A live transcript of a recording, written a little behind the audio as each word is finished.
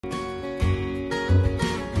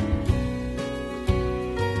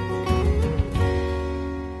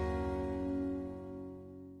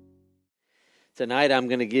Tonight I'm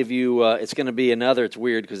going to give you, it's going to be another, it's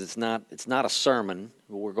weird because it's not a sermon.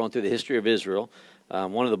 We're going through the history of Israel.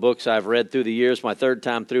 One of the books I've read through the years, my third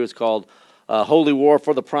time through, it's called Holy War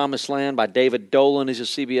for the Promised Land by David Dolan. He's a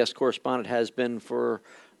CBS correspondent, has been for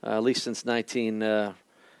at least since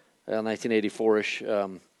 1984-ish.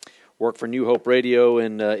 Worked for New Hope Radio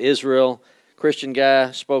in Israel. Christian guy,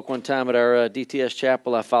 spoke one time at our DTS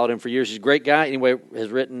chapel. I followed him for years. He's a great guy. Anyway, has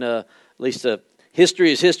written at least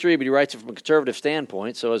history is history, but he writes it from a conservative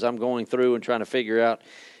standpoint. So as I'm going through and trying to figure out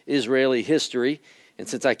Israeli history, and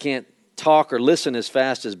since I can't talk or listen as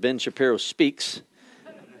fast as Ben Shapiro speaks,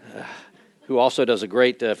 who also does a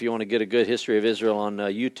great, if you want to get a good history of Israel on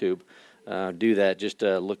YouTube, do that. Just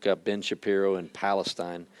look up Ben Shapiro in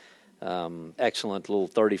Palestine. Excellent little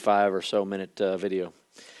 35 or so minute video.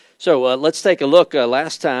 So let's take a look.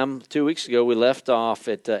 Last time, 2 weeks ago, we left off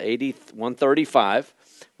at AD 135,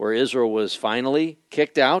 where Israel was finally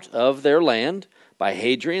kicked out of their land by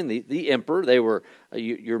Hadrian, the emperor. They were,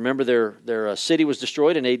 you remember their city was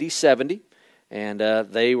destroyed in AD 70, and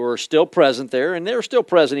they were still present there, and they were still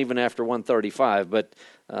present even after 135, but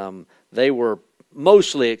they were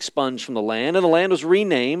mostly expunged from the land, and the land was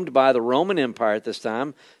renamed by the Roman Empire at this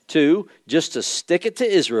time just to stick it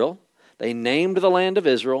to Israel. They named the land of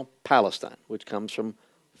Israel Palestine, which comes from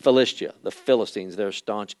Philistia, the Philistines, their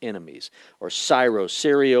staunch enemies, or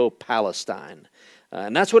Syro-Palestine.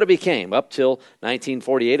 And that's what it became up till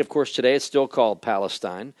 1948. Of course, today it's still called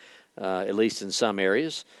Palestine, at least in some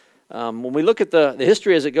areas. When we look at the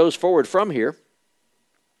history as it goes forward from here,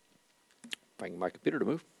 if I can get my computer to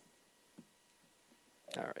move.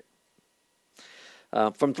 All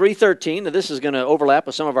right. From 313, this is going to overlap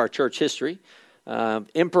with some of our church history.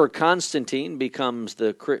 Emperor Constantine becomes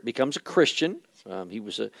a Christian. He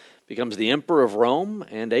becomes the emperor of Rome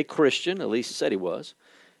and a Christian, at least he said he was.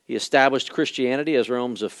 He established Christianity as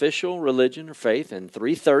Rome's official religion or faith in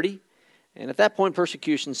 330, and at that point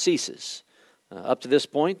persecution ceases. Up to this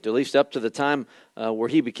point, at least up to the time where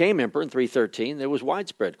he became emperor in 313, there was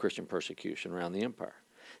widespread Christian persecution around the empire.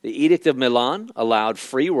 The Edict of Milan allowed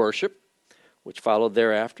free worship, which followed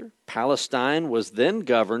thereafter. Palestine was then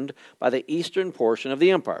governed by the eastern portion of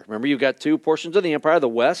the empire. Remember, you've got two portions of the empire, the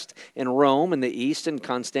west in Rome and the east in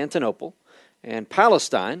Constantinople. And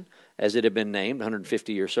Palestine, as it had been named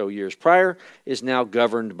 150 or so years prior, is now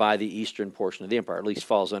governed by the eastern portion of the empire, at least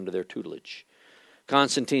falls under their tutelage.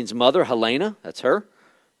 Constantine's mother, Helena, that's her,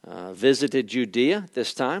 visited Judea at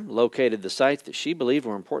this time, located the sites that she believed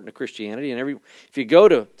were important to Christianity. And if you go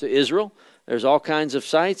to Israel, there's all kinds of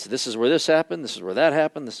sites. This is where this happened. This is where that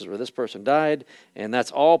happened. This is where this person died. And that's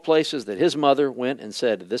all places that his mother went and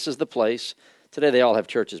said, this is the place. Today they all have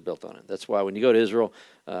churches built on it. That's why when you go to Israel,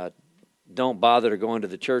 don't bother to go into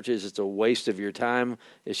the churches. It's a waste of your time.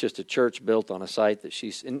 It's just a church built on a site that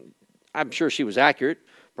I'm sure she was accurate,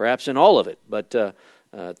 perhaps in all of it. But the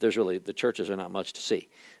churches are not much to see.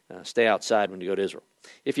 Stay outside when you go to Israel.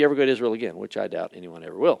 If you ever go to Israel again, which I doubt anyone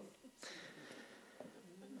ever will.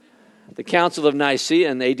 The Council of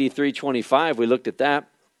Nicaea in AD 325, we looked at that.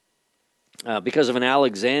 Because of an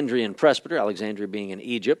Alexandrian presbyter, Alexandria being in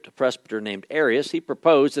Egypt, a presbyter named Arius, he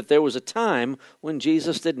proposed that there was a time when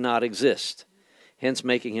Jesus did not exist, hence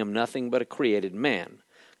making him nothing but a created man.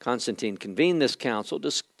 Constantine convened this council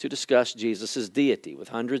to discuss Jesus' deity with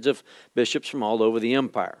hundreds of bishops from all over the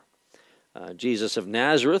empire. Jesus of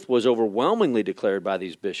Nazareth was overwhelmingly declared by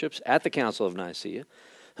these bishops at the Council of Nicaea,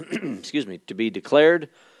 to be declared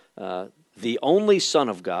the only Son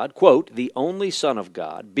of God, quote, the only Son of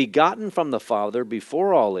God, begotten from the Father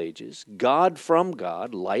before all ages, God from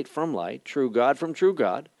God, light from light, true God from true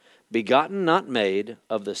God, begotten, not made,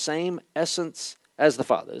 of the same essence as the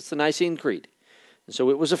Father. It's the Nicene Creed. And so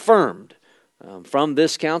it was affirmed from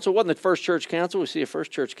this council. It wasn't the first church council. We see a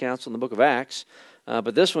first church council in the book of Acts.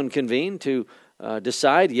 But this one convened to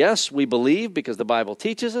decide, yes, we believe because the Bible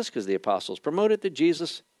teaches us, because the apostles promote it, that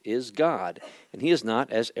Jesus is God. And he is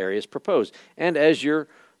not as Arius proposed. And as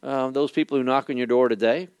those people who knock on your door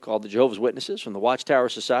today, called the Jehovah's Witnesses from the Watchtower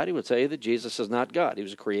Society, would tell you that Jesus is not God. He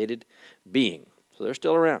was a created being. So they're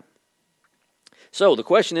still around. So the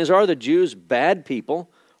question is, are the Jews bad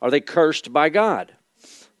people? Are they cursed by God?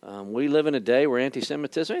 We live in a day where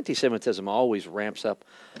anti-Semitism always ramps up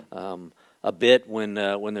a bit when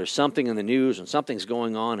there's something in the news and something's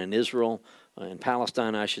going on in Israel, in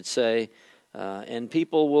Palestine, I should say, and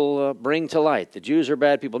people will bring to light the Jews are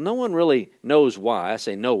bad people. No one really knows why. I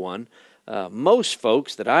say no one. Most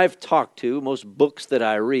folks that I've talked to, most books that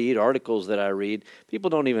I read, articles that I read, people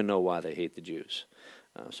don't even know why they hate the Jews.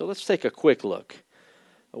 So let's take a quick look.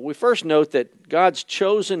 We first note that God's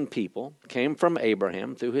chosen people came from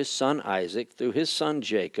Abraham through his son Isaac, through his son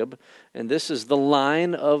Jacob, and this is the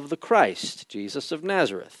line of the Christ, Jesus of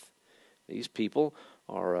Nazareth. These people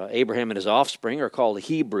are Abraham and his offspring are called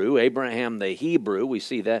Hebrew. Abraham the Hebrew, we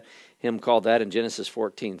see that him called that in Genesis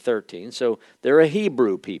 14:13. So they're a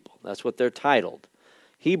Hebrew people. That's what they're titled.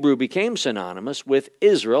 Hebrew became synonymous with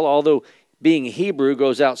Israel, although being Hebrew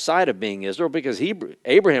goes outside of being Israel because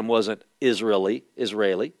Abraham wasn't Israeli.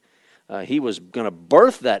 He was going to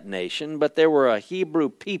birth that nation, but there were a Hebrew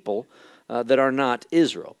people that are not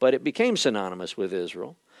Israel. But it became synonymous with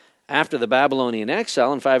Israel. After the Babylonian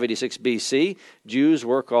exile in 586 BC, Jews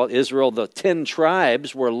were called Israel. The 10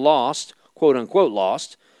 tribes were lost, quote unquote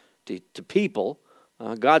lost, to people.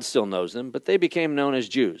 God still knows them, but they became known as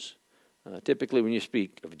Jews. Typically when you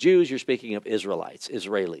speak of Jews, you're speaking of Israelites,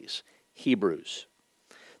 Israelis, Hebrews.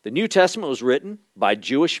 The New Testament was written by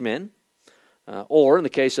Jewish men, or in the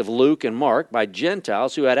case of Luke and Mark, by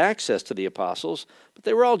Gentiles who had access to the apostles, but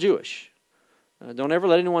they were all Jewish. Don't ever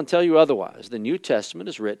let anyone tell you otherwise. The New Testament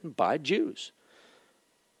is written by Jews.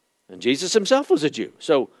 And Jesus himself was a Jew.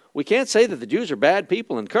 So we can't say that the Jews are bad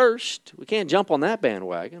people and cursed. We can't jump on that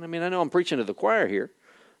bandwagon. I mean, I know I'm preaching to the choir here,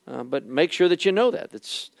 but make sure that you know that.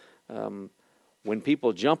 It's, when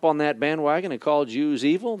people jump on that bandwagon and call Jews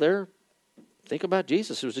evil, think about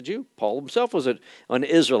Jesus, who was a Jew. Paul himself was an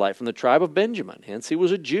Israelite from the tribe of Benjamin. Hence, he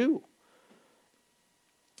was a Jew.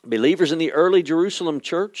 Believers in the early Jerusalem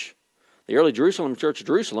church, the early Jerusalem church of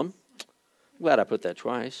Jerusalem, I'm glad I put that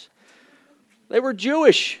twice, they were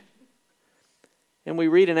Jewish. And we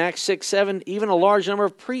read in Acts 6:7, even a large number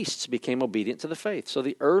of priests became obedient to the faith. So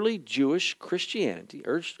the early Jewish Christianity,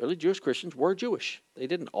 early Jewish Christians were Jewish. They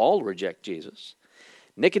didn't all reject Jesus.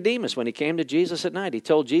 Nicodemus, when he came to Jesus at night, he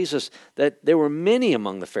told Jesus that there were many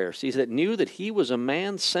among the Pharisees that knew that he was a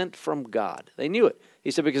man sent from God. They knew it.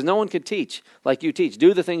 He said, because no one could teach like you teach.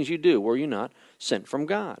 Do the things you do. Were you not sent from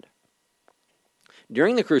God?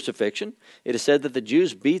 During the crucifixion, it is said that the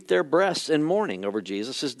Jews beat their breasts in mourning over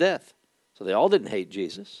Jesus' death. So they all didn't hate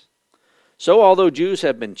Jesus. So although Jews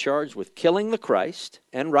have been charged with killing the Christ,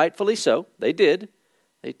 and rightfully so, they did.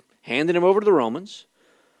 They handed him over to the Romans.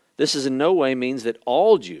 This is in no way means that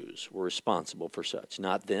all Jews were responsible for such.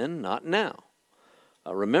 Not then, not now.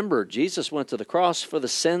 Remember, Jesus went to the cross for the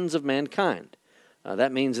sins of mankind.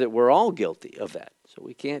 That means that we're all guilty of that. So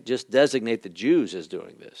we can't just designate the Jews as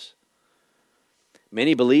doing this.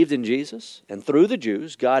 Many believed in Jesus, and through the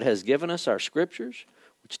Jews, God has given us our scriptures,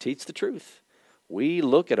 which teach the truth. We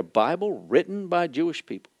look at a Bible written by Jewish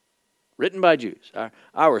people, written by Jews.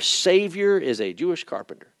 Our Savior is a Jewish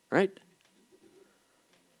carpenter, right?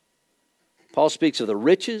 Paul speaks of the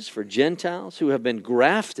riches for Gentiles who have been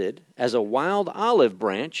grafted as a wild olive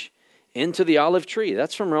branch into the olive tree.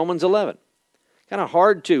 That's from Romans 11. Kind of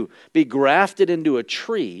hard to be grafted into a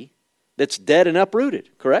tree that's dead and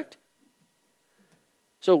uprooted, correct?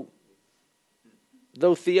 So,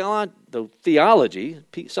 though theology,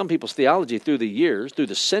 some people's theology through the years, through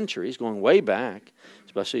the centuries, going way back,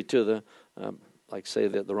 especially to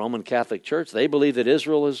the Roman Catholic Church, they believe that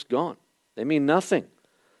Israel is gone. They mean nothing,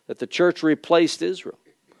 that the church replaced Israel.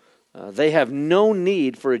 They have no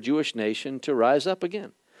need for a Jewish nation to rise up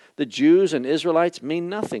again. The Jews and Israelites mean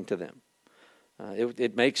nothing to them.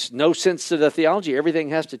 It makes no sense to the theology. Everything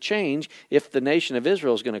has to change if the nation of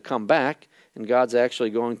Israel is going to come back and God's actually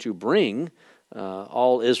going to bring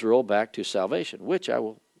all Israel back to salvation, which I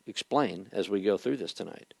will explain as we go through this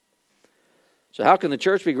tonight. So how can the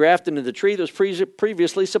church be grafted into the tree that was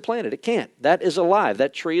previously supplanted? It can't. That is alive.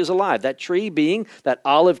 That tree is alive. That tree being, that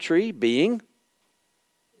olive tree being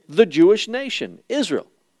the Jewish nation, Israel.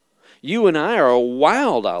 You and I are a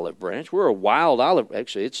wild olive branch. We're a wild olive.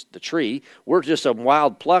 Actually, it's the tree. We're just a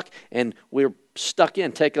wild pluck, and we're stuck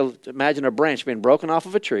in. Imagine a branch being broken off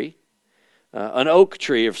of a tree, an oak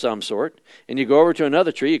tree of some sort, and you go over to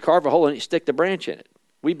another tree, you carve a hole in it, you stick the branch in it.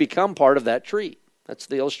 We become part of that tree. That's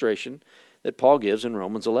the illustration that Paul gives in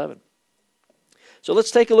Romans 11. So let's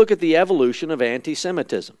take a look at the evolution of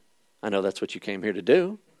anti-Semitism. I know that's what you came here to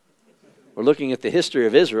do. We're looking at the history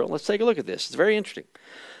of Israel. Let's take a look at this. It's very interesting.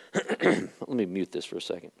 Let me mute this for a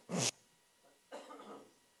second.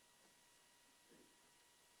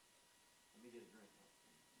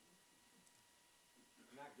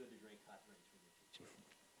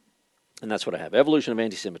 And that's what I have. Evolution of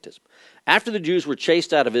anti-Semitism. After the Jews were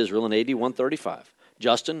chased out of Israel in AD 135,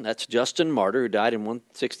 Justin Martyr, who died in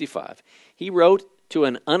 165, he wrote to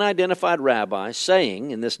an unidentified rabbi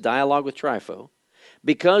saying, in this dialogue with Trypho,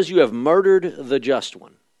 because you have murdered the just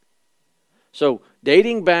one. So,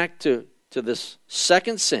 dating back to to this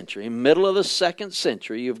 2nd century, middle of the 2nd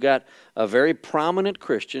century, you've got a very prominent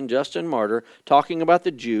Christian, Justin Martyr, talking about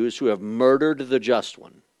the Jews who have murdered the just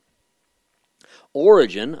one.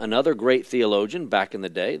 Origen, another great theologian back in the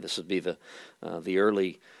day, this would be the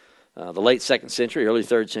late 2nd century, early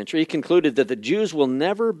 3rd century, he concluded that the Jews will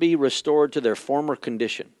never be restored to their former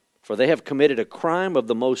condition, for they have committed a crime of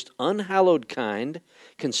the most unhallowed kind,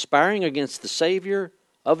 conspiring against the Savior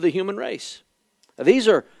of the human race. Now, these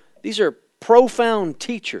are profound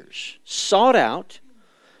teachers, sought out,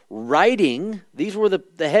 writing. These were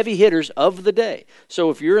the heavy hitters of the day. So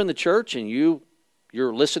if you're in the church and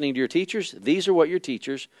you're listening to your teachers, these are what your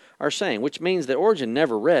teachers are saying, which means that Origen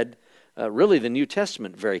never read really the New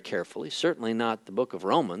Testament very carefully, certainly not the book of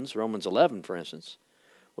Romans 11, for instance,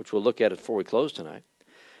 which we'll look at before we close tonight.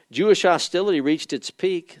 Jewish hostility reached its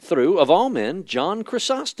peak through, of all men, John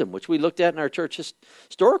Chrysostom, which we looked at in our church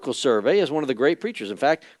historical survey as one of the great preachers. In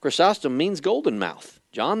fact, Chrysostom means golden mouth.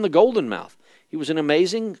 John the golden mouth. He was an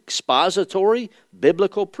amazing expository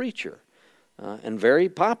biblical preacher and very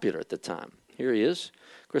popular at the time. Here he is.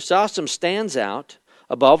 Chrysostom stands out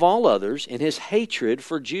above all others in his hatred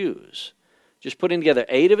for Jews. Just putting together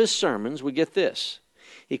 8 of his sermons, we get this.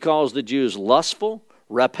 He calls the Jews lustful,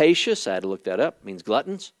 rapacious, I had to look that up, means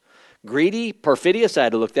gluttons. Greedy, perfidious, I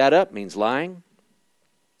had to look that up, means lying.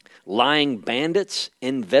 Lying bandits,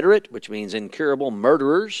 inveterate, which means incurable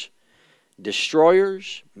murderers.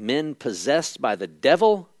 Destroyers, men possessed by the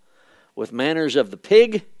devil, with manners of the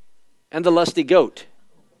pig and the lusty goat.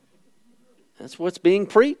 That's what's being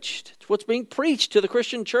preached. It's what's being preached to the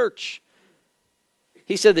Christian church.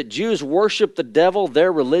 He said that Jews worship the devil.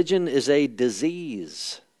 Their religion is a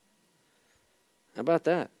disease. How about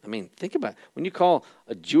that? I mean, think about it. When you call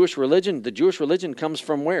a Jewish religion, the Jewish religion comes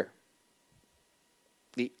from where?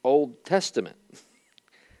 The Old Testament.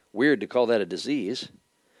 Weird to call that a disease.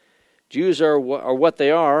 Jews are what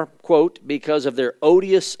they are, quote, because of their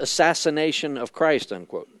odious assassination of Christ,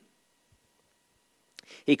 unquote.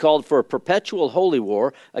 He called for a perpetual holy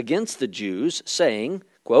war against the Jews, saying,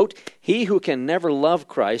 quote, he who can never love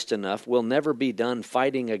Christ enough will never be done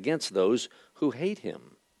fighting against those who hate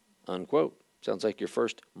him, unquote. Sounds like your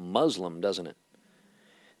first Muslim, doesn't it?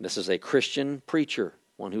 This is a Christian preacher,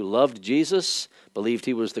 one who loved Jesus, believed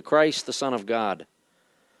he was the Christ, the Son of God.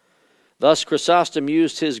 Thus, Chrysostom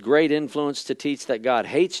used his great influence to teach that God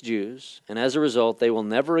hates Jews, and as a result, they will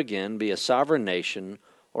never again be a sovereign nation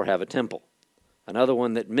or have a temple. Another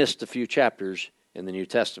one that missed a few chapters in the New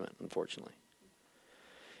Testament, unfortunately.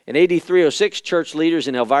 In AD 306, church leaders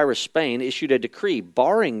in Elvira, Spain, issued a decree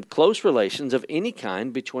barring close relations of any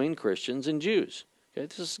kind between Christians and Jews. Okay,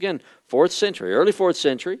 this is, again, 4th century, early 4th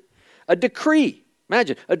century. A decree.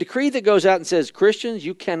 Imagine, a decree that goes out and says, Christians,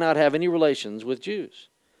 you cannot have any relations with Jews.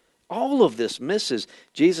 All of this misses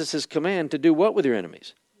Jesus' command to do what with your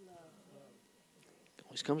enemies? Love.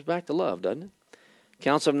 Always comes back to love, doesn't it?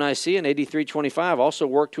 Council of Nicaea in AD 325 also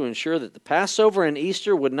worked to ensure that the Passover and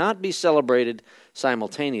Easter would not be celebrated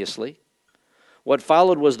simultaneously. What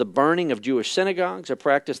followed was the burning of Jewish synagogues, a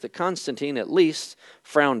practice that Constantine at least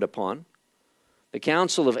frowned upon. The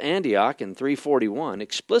Council of Antioch in 341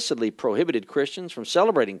 explicitly prohibited Christians from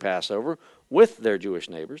celebrating Passover with their Jewish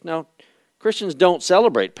neighbors. Now, Christians don't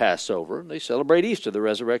celebrate Passover. They celebrate Easter, the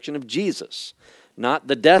resurrection of Jesus. Not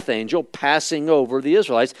the death angel passing over the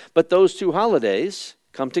Israelites, but those 2 holidays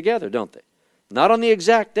come together, don't they? Not on the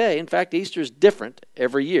exact day. In fact, Easter is different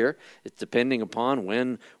every year. It's depending upon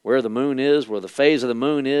where the moon is, where the phase of the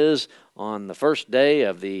moon is on the first day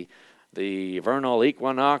of the vernal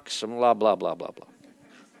equinox, and blah, blah, blah, blah, blah.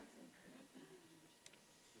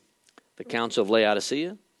 The Council of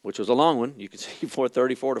Laodicea, which was a long one, you can see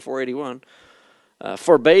 434 to 481,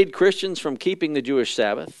 forbade Christians from keeping the Jewish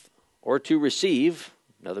Sabbath, or to receive,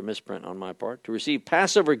 another misprint on my part, to receive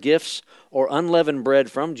Passover gifts or unleavened bread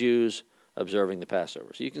from Jews observing the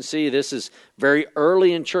Passover. So you can see this is very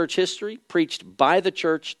early in church history, preached by the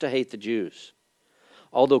church to hate the Jews.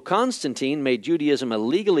 Although Constantine made Judaism a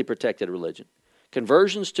legally protected religion,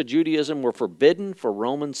 conversions to Judaism were forbidden for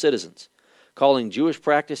Roman citizens, calling Jewish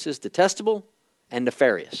practices detestable and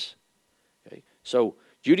nefarious. Okay? So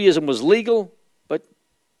Judaism was legal, but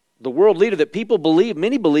the world leader that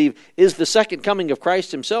many believe, is the second coming of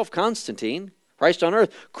Christ himself, Constantine, Christ on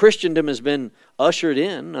earth. Christendom has been ushered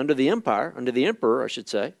in under the emperor, I should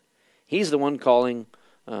say. He's the one telling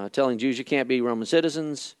Jews you can't be Roman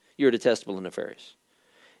citizens, you're detestable and nefarious.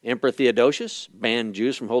 Emperor Theodosius banned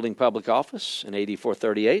Jews from holding public office in AD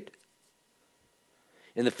 438.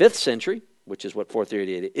 In the 5th century, which is what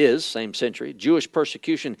 438 is, same century. Jewish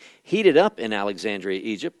persecution heated up in Alexandria,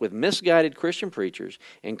 Egypt, with misguided Christian preachers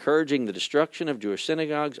encouraging the destruction of Jewish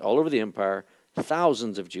synagogues all over the empire.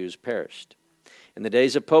 Thousands of Jews perished. In the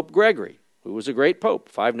days of Pope Gregory, who was a great pope,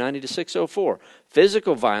 590 to 604,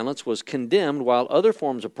 physical violence was condemned while other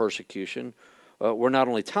forms of persecution were not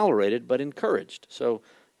only tolerated but encouraged. So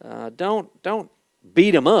don't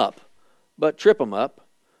beat them up, but trip them up.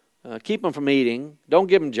 Keep them from eating. Don't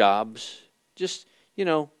give them jobs. Just,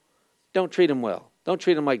 don't treat them well. Don't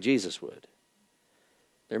treat them like Jesus would.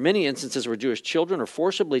 There are many instances where Jewish children are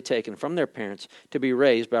forcibly taken from their parents to be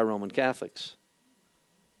raised by Roman Catholics.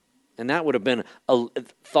 And that would have been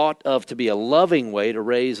thought of to be a loving way to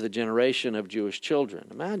raise the generation of Jewish children.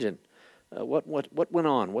 Imagine what went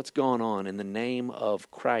on, what's gone on in the name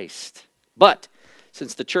of Christ. But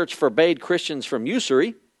since the church forbade Christians from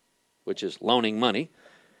usury, which is loaning money,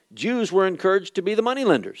 Jews were encouraged to be the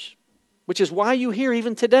moneylenders, which is why you hear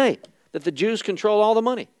even today that the Jews control all the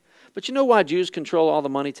money. But you know why Jews control all the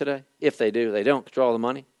money today? If they do, they don't control all the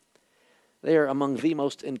money. They are among the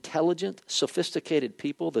most intelligent, sophisticated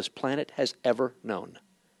people this planet has ever known.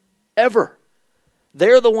 Ever.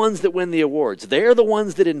 They're the ones that win the awards. They're the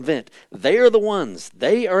ones that invent. They are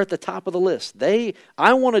at the top of the list.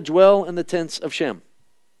 I want to dwell in the tents of Shem.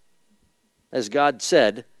 As God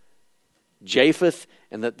said, Japheth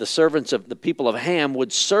and that the servants of the people of Ham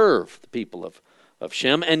would serve the people of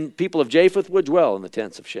Shem, and people of Japheth would dwell in the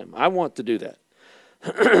tents of Shem. I want to do that.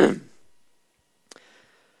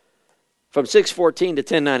 From 614 to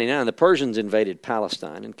 1099, the Persians invaded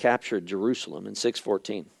Palestine and captured Jerusalem in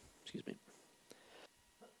 614.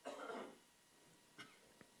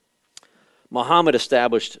 Muhammad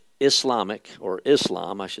established Islam,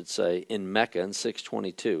 I should say, in Mecca in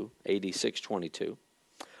 622, AD 622.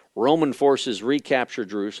 Roman forces recaptured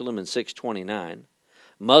Jerusalem in 629.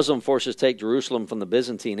 Muslim forces take Jerusalem from the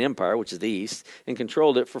Byzantine Empire, which is the east, and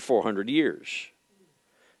controlled it for 400 years.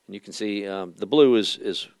 And you can see the blue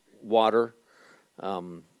is water.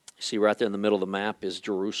 See right there in the middle of the map is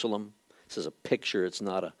Jerusalem. This is a picture. It's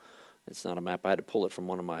not a map. I had to pull it from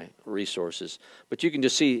one of my resources. But you can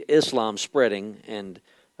just see Islam spreading, and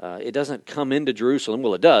it doesn't come into Jerusalem.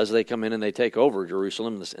 Well, it does. They come in and they take over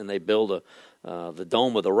Jerusalem, and they build the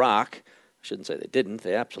Dome of the Rock. I shouldn't say they didn't.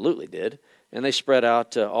 They absolutely did. And they spread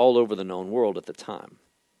out all over the known world at the time.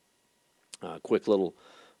 Quick little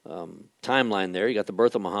timeline there. You got the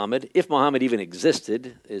birth of Muhammad. If Muhammad even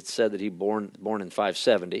existed, it's said that he born in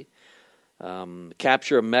 570.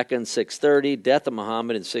 Capture of Mecca in 630. Death of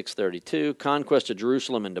Muhammad in 632. Conquest of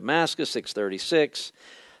Jerusalem and Damascus, 636.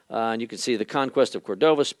 And you can see the conquest of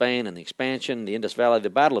Cordova, Spain, and the expansion, the Indus Valley, the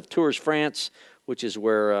Battle of Tours, France, which is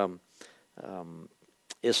where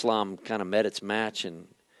Islam kind of met its match in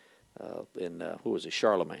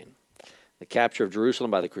Charlemagne. The capture of Jerusalem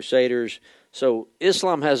by the Crusaders. So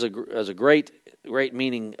Islam has a great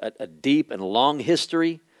meaning, a deep and long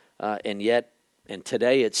history, and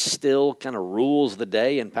today it still kind of rules the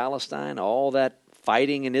day in Palestine. All that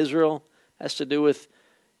fighting in Israel has to do with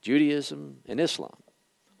Judaism and Islam.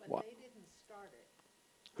 But they didn't start it.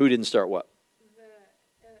 Who didn't start what?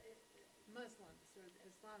 The Muslims or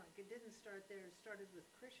Islamic. It didn't start there. It started with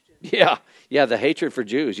Christians. Yeah, the hatred for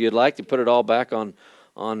Jews. You'd like to put it all back on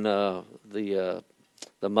the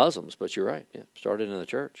Muslims, but you're right. Yeah, started in the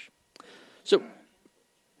church. So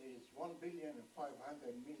there's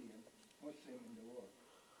 1,500,000,000 Muslims in the world.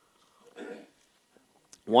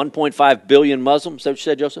 1.5 billion Muslims. Is that what you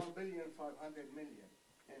said, Joseph? 1,500,000,000,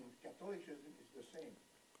 and Catholicism is the same.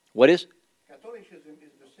 What is? Catholicism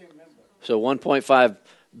is the same number. So 1.5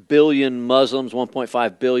 billion Muslims,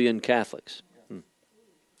 1.5 billion Catholics.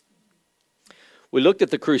 We looked at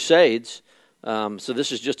the Crusades. So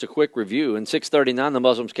this is just a quick review. In 639, the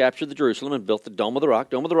Muslims captured the Jerusalem and built the Dome of the Rock.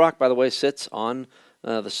 Dome of the Rock, by the way, sits on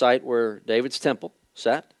the site where David's temple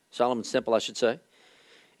sat, Solomon's temple, I should say.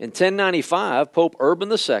 In 1095, Pope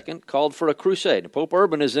Urban II called for a crusade. And Pope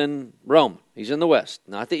Urban is in Rome. He's in the west,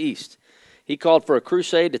 not the east. He called for a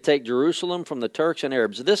crusade to take Jerusalem from the Turks and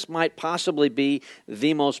Arabs. This might possibly be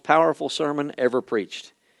the most powerful sermon ever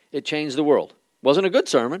preached. It changed the world. Wasn't a good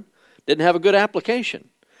sermon. Didn't have a good application.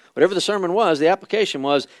 Whatever the sermon was, the application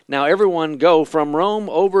was, now everyone go from Rome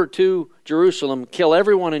over to Jerusalem, kill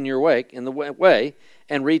everyone in your wake, in the way,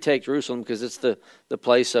 and retake Jerusalem because it's the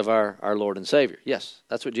place of our Lord and Savior. Yes,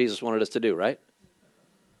 that's what Jesus wanted us to do, right?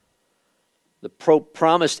 The Pope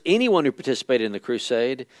promised anyone who participated in the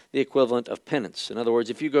crusade the equivalent of penance. In other words,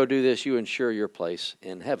 if you go do this, you ensure your place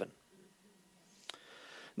in heaven.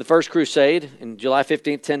 The First Crusade, in July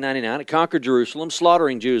 15th, 1099, it conquered Jerusalem,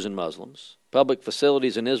 slaughtering Jews and Muslims. Public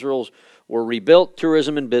facilities in Israel were rebuilt.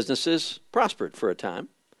 Tourism and businesses prospered for a time.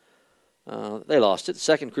 They lost it. The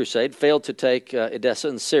Second Crusade failed to take Edessa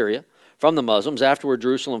in Syria from the Muslims. Afterward,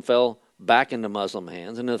 Jerusalem fell back into Muslim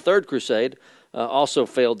hands. And the Third Crusade also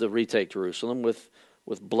failed to retake Jerusalem with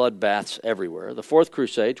bloodbaths everywhere. The Fourth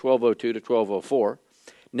Crusade, 1202 to 1204,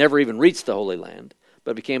 never even reached the Holy Land,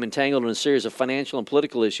 but became entangled in a series of financial and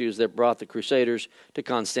political issues that brought the Crusaders to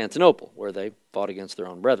Constantinople, where they fought against their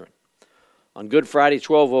own brethren. On Good Friday,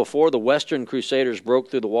 1204, the Western Crusaders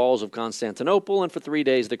broke through the walls of Constantinople, and for 3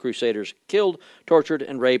 days the Crusaders killed, tortured,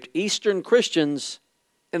 and raped Eastern Christians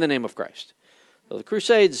in the name of Christ. So the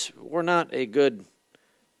Crusades were not a good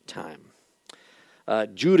time.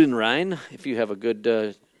 Judenrein, if you have a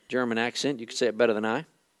good German accent, you can say it better than I. It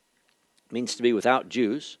means to be without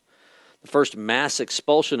Jews. The first mass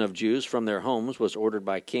expulsion of Jews from their homes was ordered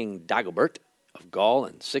by King Dagobert of Gaul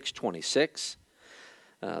in 626.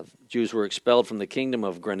 Jews were expelled from the kingdom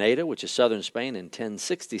of Granada, which is southern Spain, in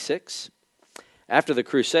 1066. After the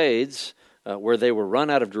Crusades, where they were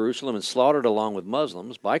run out of Jerusalem and slaughtered along with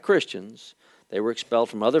Muslims by Christians, they were expelled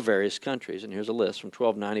from other various countries. And here's a list from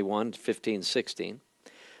 1291 to 1516.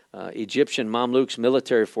 Egyptian Mamluks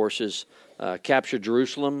military forces captured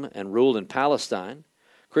Jerusalem and ruled in Palestine.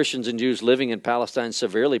 Christians and Jews living in Palestine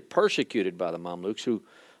severely persecuted by the Mamluks, who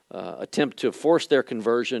attempt to force their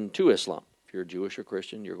conversion to Islam. If you're Jewish or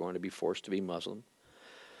Christian, you're going to be forced to be Muslim.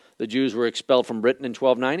 The Jews were expelled from Britain in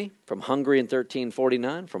 1290, from Hungary in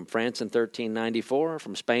 1349, from France in 1394,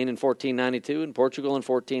 from Spain in 1492, and Portugal in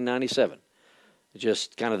 1497. It's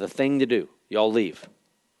just kind of the thing to do. Y'all leave.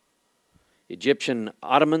 Egyptian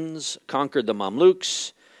Ottomans conquered the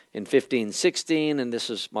Mamluks in 1516, and this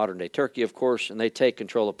is modern-day Turkey, of course, and they take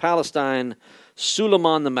control of Palestine.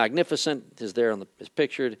 Suleiman the Magnificent is there is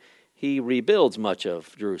pictured. He rebuilds much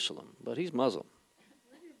of Jerusalem, but he's Muslim.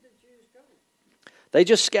 Where did the Jews go? They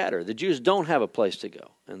just scatter. The Jews don't have a place to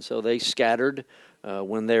go, and so they scattered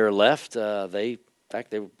when they were left. There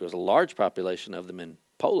was a large population of them in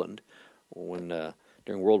Poland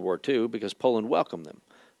during World War II because Poland welcomed them.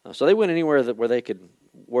 So they went anywhere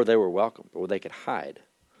where they were welcomed, or where they could hide.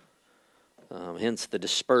 Hence the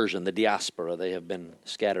dispersion, the diaspora. They have been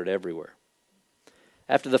scattered everywhere.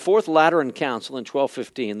 After the Fourth Lateran Council in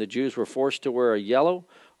 1215, the Jews were forced to wear a yellow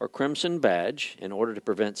or crimson badge in order to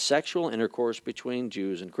prevent sexual intercourse between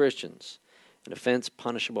Jews and Christians, an offense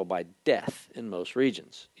punishable by death in most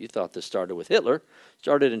regions. You thought this started with Hitler. It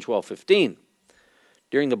started in 1215.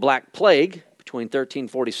 During the Black Plague, between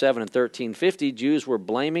 1347 and 1350, Jews were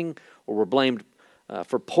blamed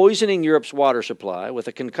for poisoning Europe's water supply with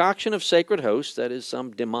a concoction of sacred hosts, that is,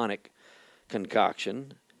 some demonic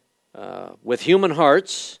concoction, with human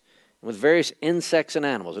hearts, and with various insects and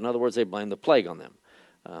animals. In other words, they blamed the plague on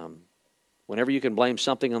them. Whenever you can blame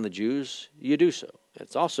something on the Jews, you do so.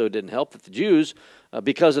 It also didn't help that the Jews,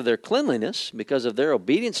 because of their cleanliness, because of their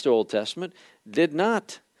obedience to Old Testament, did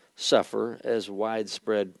not suffer as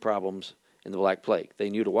widespread problems in the Black Plague. They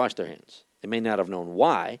knew to wash their hands. They may not have known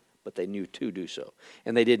why, but they knew to do so.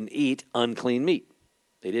 And they didn't eat unclean meat.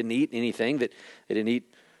 They didn't eat anything they didn't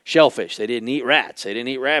eat shellfish. They didn't eat rats. They didn't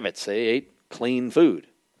eat rabbits. They ate clean food.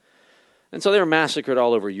 And so they were massacred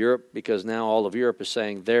all over Europe because now all of Europe is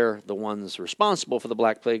saying they're the ones responsible for the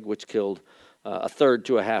Black Plague, which killed a third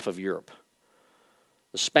to a half of Europe.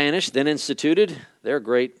 The Spanish then instituted their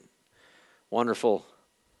great, wonderful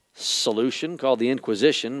solution called the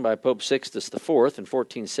Inquisition by Pope Sixtus IV in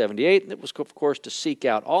 1478. And it was, of course, to seek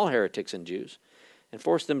out all heretics and Jews and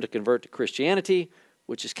force them to convert to Christianity,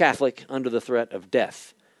 which is Catholic, under the threat of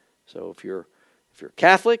death. So if you're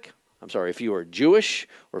Catholic, if you are Jewish,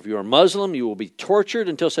 or if you are Muslim, you will be tortured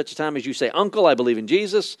until such a time as you say, "Uncle, I believe in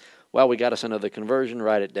Jesus." Well, we got us another conversion.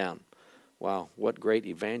 Write it down. Wow, what great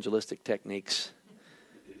evangelistic techniques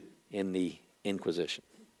in the Inquisition.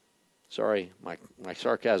 Sorry, my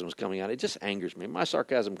sarcasm is coming out. It just angers me. My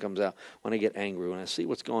sarcasm comes out when I get angry, when I see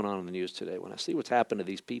what's going on in the news today, when I see what's happened to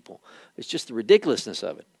these people. It's just the ridiculousness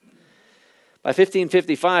of it. By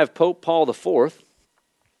 1555, Pope Paul IV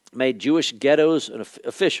made Jewish ghettos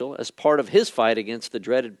official as part of his fight against the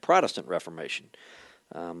dreaded Protestant Reformation,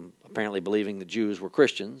 apparently believing the Jews were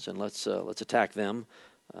Christians, and let's attack them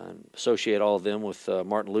and associate all of them with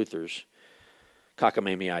Martin Luther's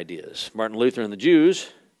cockamamie ideas. Martin Luther and the Jews.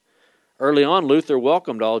 Early on, Luther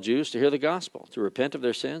welcomed all Jews to hear the gospel, to repent of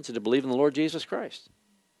their sins, and to believe in the Lord Jesus Christ.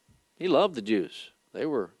 He loved the Jews. They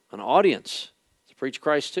were an audience to preach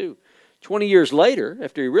Christ to. 20 years later,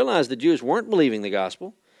 after he realized the Jews weren't believing the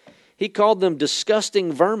gospel, he called them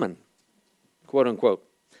disgusting vermin, quote unquote,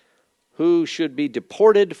 who should be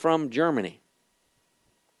deported from Germany.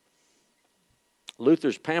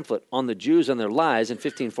 Luther's pamphlet on the Jews and their lies in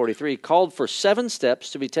 1543 called for 7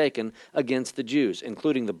 steps to be taken against the Jews,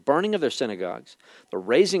 including the burning of their synagogues, the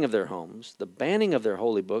razing of their homes, the banning of their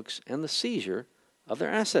holy books, and the seizure of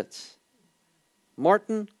their assets.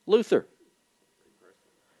 Martin Luther.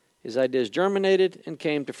 His ideas germinated and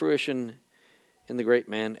came to fruition in the great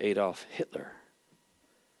man Adolf Hitler.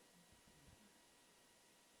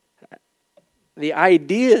 The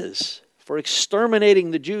ideas for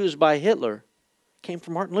exterminating the Jews by Hitler came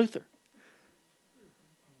from Martin Luther.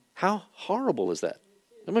 How horrible is that?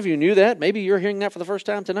 Some of you knew that. Maybe you're hearing that for the first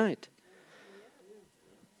time tonight.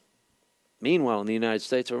 Meanwhile, in the United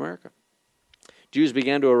States of America, Jews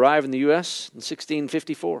began to arrive in the U.S. in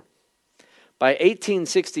 1654. By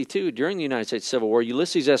 1862, during the United States Civil War,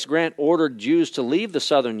 Ulysses S. Grant ordered Jews to leave the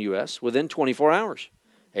southern U.S. within 24 hours.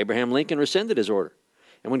 Abraham Lincoln rescinded his order.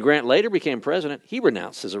 And when Grant later became president, he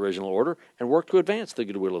renounced his original order and worked to advance the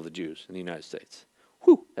goodwill of the Jews in the United States.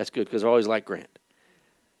 Whew, that's good, because I always liked Grant.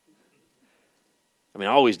 I mean,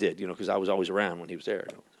 I always did, because I was always around when he was there.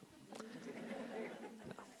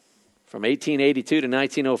 From 1882 to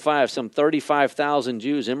 1905, some 35,000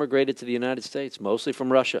 Jews immigrated to the United States, mostly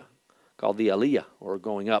from Russia, called the Aliyah, or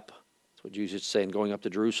going up. That's what Jews used to say, and going up to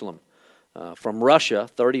Jerusalem. From Russia,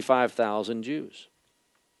 35,000 Jews.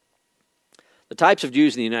 The types of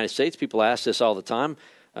Jews in the United States, people ask this all the time.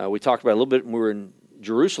 We talked about it a little bit when we were in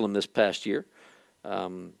Jerusalem this past year.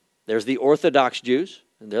 There's the Orthodox Jews,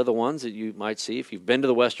 and they're the ones that you might see if you've been to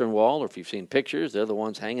the Western Wall or if you've seen pictures. They're the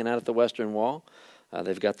ones hanging out at the Western Wall.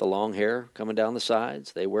 They've got the long hair coming down the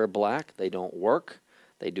sides. They wear black. They don't work.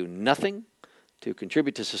 They do nothing to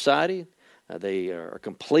contribute to society. They are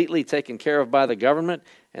completely taken care of by the government,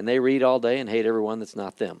 and they read all day and hate everyone that's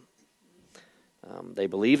not them. They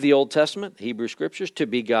believe the Old Testament, Hebrew Scriptures, to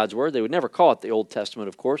be God's Word. They would never call it the Old Testament,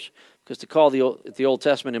 of course, because to call the Old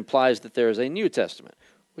Testament implies that there is a New Testament,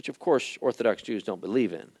 which, of course, Orthodox Jews don't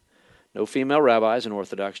believe in. No female rabbis in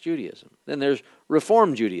Orthodox Judaism. Then there's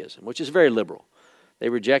Reform Judaism, which is very liberal. They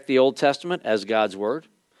reject the Old Testament as God's Word,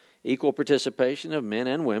 equal participation of men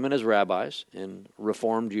and women as rabbis in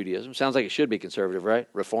Reform Judaism. Sounds like it should be conservative, right?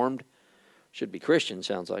 Reformed. Should be Christian,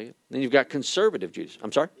 sounds like it. Then you've got conservative Judaism.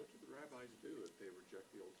 I'm sorry?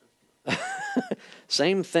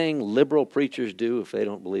 Same thing liberal preachers do if they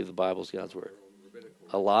don't believe the Bible's God's Word.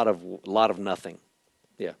 A lot of nothing.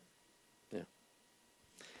 Yeah.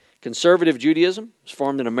 Conservative Judaism is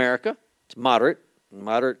formed in America. It's moderate.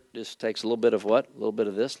 Moderate just takes a little bit of what? A little bit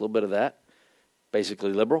of this, a little bit of that.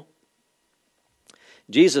 Basically liberal.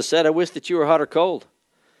 Jesus said, I wish that you were hot or cold.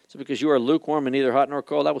 So because you are lukewarm and neither hot nor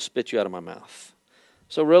cold, I will spit you out of my mouth.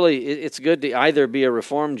 So really, it's good to either be a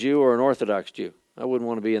Reformed Jew or an Orthodox Jew. I wouldn't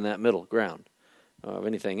want to be in that middle ground of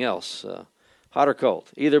anything else, hot or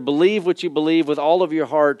cold. Either believe what you believe with all of your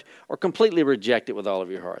heart or completely reject it with all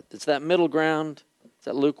of your heart. It's that middle ground, it's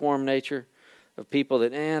that lukewarm nature of people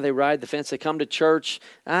that, they ride the fence. They come to church.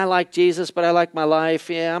 I like Jesus, but I like my life.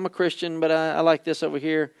 Yeah, I'm a Christian, but I like this over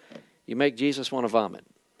here. You make Jesus want to vomit,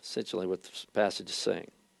 essentially what this passage is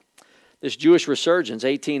saying. This Jewish resurgence,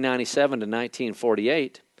 1897 to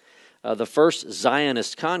 1948, the first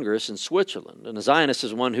Zionist Congress in Switzerland. And a Zionist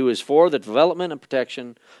is one who is for the development and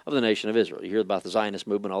protection of the nation of Israel. You hear about the Zionist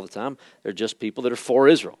movement all the time. They're just people that are for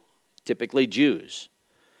Israel, typically Jews.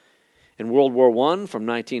 In World War I, from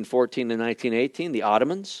 1914 to 1918, the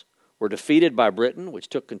Ottomans were defeated by Britain, which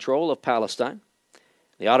took control of Palestine.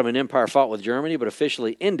 The Ottoman Empire fought with Germany, but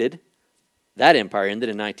officially ended. That empire ended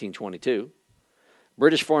in 1922.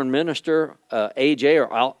 British Foreign Minister A.J.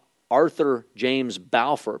 or Arthur James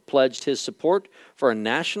Balfour pledged his support for a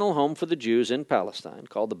national home for the Jews in Palestine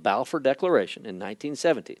called the Balfour Declaration in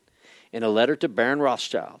 1917 in a letter to Baron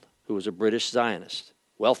Rothschild, who was a British Zionist,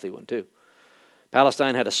 wealthy one too.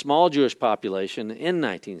 Palestine had a small Jewish population in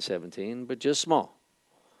 1917, but just small.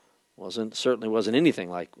 Certainly wasn't anything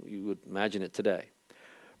like you would imagine it today.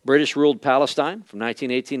 British ruled Palestine from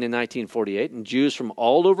 1918 to 1948, and Jews from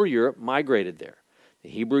all over Europe migrated there. The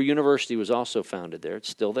Hebrew University was also founded there. It's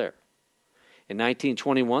still there. In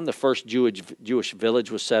 1921, the first Jewish village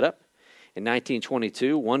was set up. In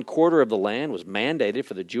 1922, 1/4 of the land was mandated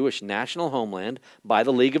for the Jewish national homeland by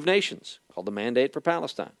the League of Nations, called the Mandate for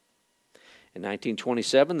Palestine. In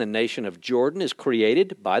 1927, the nation of Jordan is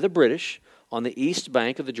created by the British on the east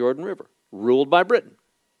bank of the Jordan River, ruled by Britain.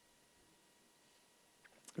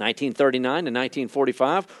 1939 to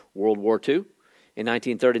 1945, World War II. In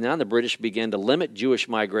 1939, the British began to limit Jewish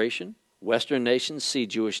migration. Western nations see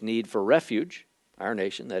Jewish need for refuge, our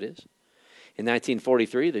nation, that is. In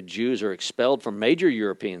 1943, the Jews are expelled from major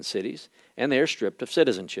European cities, and they are stripped of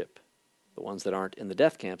citizenship, the ones that aren't in the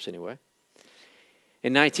death camps anyway.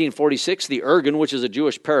 In 1946, the Irgun, which is a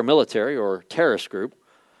Jewish paramilitary or terrorist group,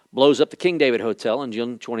 blows up the King David Hotel on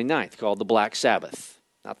June 29th, called the Black Sabbath.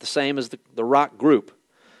 Not the same as the rock group,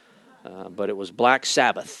 but it was Black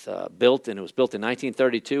Sabbath, built in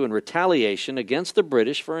 1932 in retaliation against the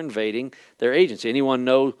British for invading their agency. Anyone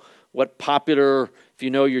know what popular, if you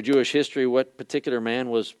know your Jewish history, what particular man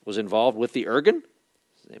was involved with the Irgun?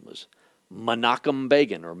 His name was Menachem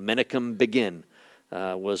Begin, or Menachem Begin,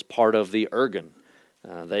 was part of the Irgun.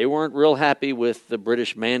 They weren't real happy with the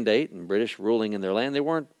British mandate and British ruling in their land.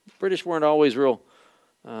 British weren't always real,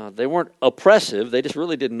 they weren't oppressive. They just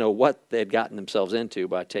really didn't know what they had gotten themselves into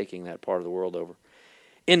by taking that part of the world over.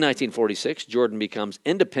 In 1946, Jordan becomes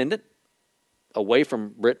independent, away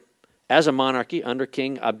from Britain, as a monarchy under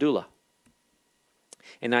King Abdullah.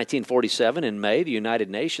 In 1947, in May, the United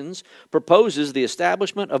Nations proposes the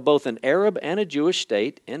establishment of both an Arab and a Jewish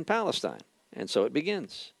state in Palestine. And so it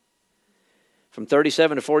begins. From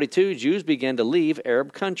 37 to 42, Jews began to leave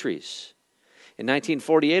Arab countries. In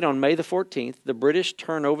 1948, on May the 14th, the British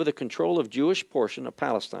turn over the control of Jewish portion of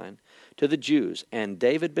Palestine to the Jews, and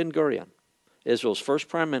David Ben-Gurion, Israel's first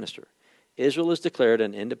prime minister, Israel is declared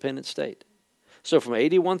an independent state. So from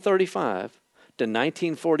AD 135 to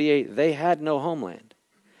 1948, they had no homeland.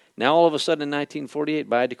 Now all of a sudden in 1948,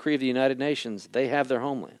 by a decree of the United Nations, they have their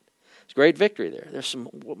homeland. It's a great victory there. There's some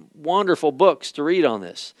wonderful books to read on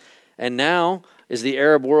this. And now, is the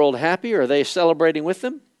Arab world happy? Are they celebrating with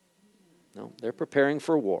them? No, they're preparing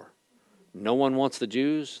for war. No one wants the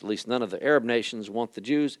Jews, at least none of the Arab nations want the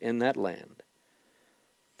Jews in that land.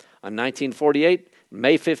 On 1948,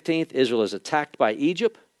 May 15th, Israel is attacked by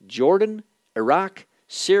Egypt, Jordan, Iraq,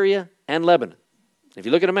 Syria, and Lebanon. If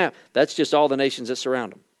you look at a map, that's just all the nations that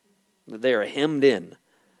surround them. They are hemmed in.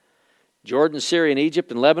 Jordan, Syria, and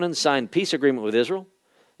Egypt and Lebanon signed peace agreement with Israel.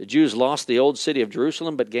 The Jews lost the old city of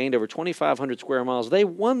Jerusalem but gained over 2,500 square miles. They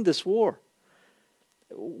won this war.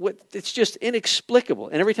 It's just inexplicable.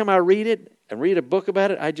 And every time I read it and read a book about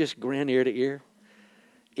it, I just grin ear to ear.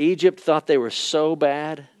 Egypt thought they were so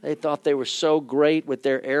bad. They thought they were so great with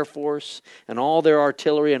their air force and all their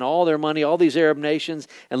artillery and all their money, all these Arab nations,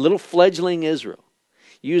 and little fledgling Israel,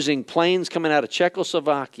 using planes coming out of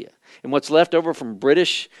Czechoslovakia and what's left over from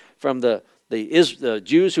the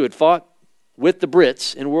Jews who had fought with the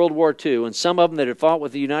Brits in World War II, and some of them that had fought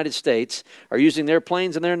with the United States are using their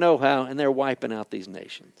planes and their know-how, and they're wiping out these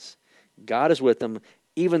nations. God is with them,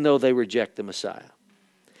 even though they reject the Messiah.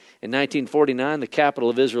 In 1949, the capital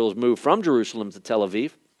of Israel is moved from Jerusalem to Tel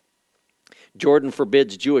Aviv. Jordan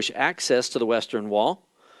forbids Jewish access to the Western Wall,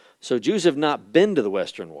 so Jews have not been to the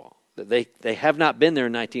Western Wall. They have not been there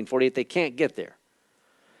in 1948. They can't get there.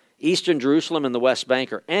 Eastern Jerusalem and the West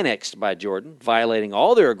Bank are annexed by Jordan, violating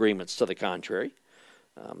all their agreements to the contrary.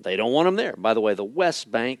 They don't want them there. By the way, the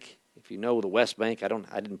West Bank, if you know the West Bank, I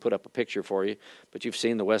didn't put up a picture for you, but you've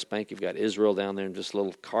seen the West Bank. You've got Israel down there in just a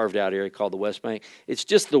little carved out area called the West Bank. It's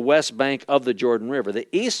just the West Bank of the Jordan River. The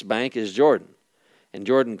East Bank is Jordan, and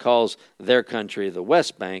Jordan calls their country the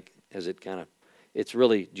West Bank, as it's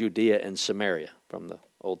really Judea and Samaria from the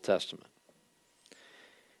Old Testament.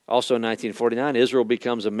 Also in 1949, Israel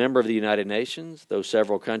becomes a member of the United Nations, though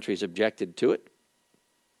several countries objected to it.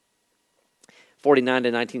 49 to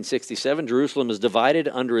 1967, Jerusalem is divided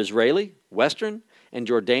under Israeli, Western, and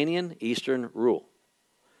Jordanian Eastern rule.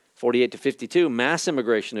 48 to 52, mass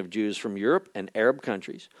immigration of Jews from Europe and Arab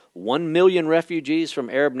countries, 1 million refugees from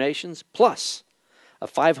Arab nations, plus a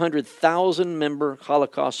 500,000 member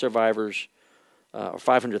Holocaust survivors, or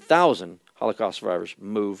 500,000 Holocaust survivors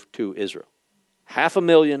moved to Israel.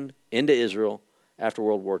 500,000 into Israel after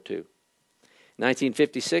World War II.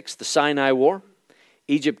 1956, the Sinai War.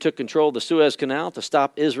 Egypt took control of the Suez Canal to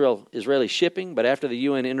stop Israeli shipping, but after the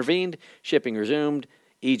UN intervened, shipping resumed.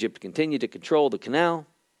 Egypt continued to control the canal.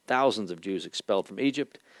 Thousands of Jews expelled from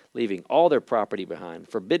Egypt, leaving all their property behind,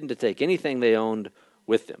 forbidden to take anything they owned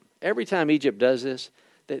with them. Every time Egypt does this,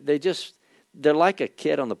 they're like a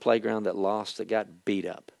kid on the playground that got beat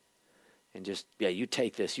up. And you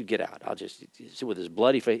take this, you get out. With his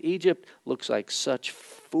bloody face. Egypt looks like such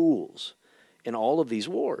fools in all of these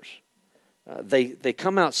wars. They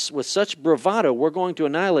come out with such bravado. We're going to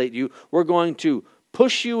annihilate you. We're going to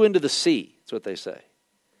push you into the sea. That's what they say.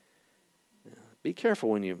 Be careful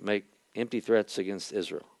when you make empty threats against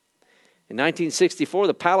Israel. In 1964,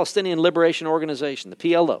 the Palestinian Liberation Organization, the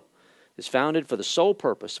PLO, is founded for the sole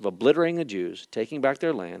purpose of obliterating the Jews, taking back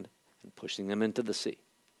their land, and pushing them into the sea.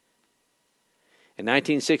 In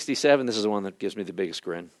 1967, this is the one that gives me the biggest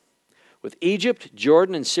grin. With Egypt,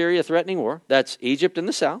 Jordan, and Syria threatening war, that's Egypt in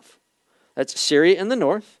the south, that's Syria in the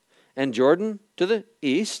north, and Jordan to the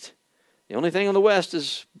east, The only thing on the west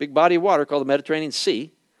is a big body of water called the Mediterranean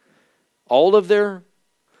Sea. All of their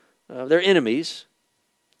enemies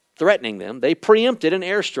threatening them, they preempted an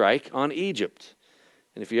airstrike on Egypt.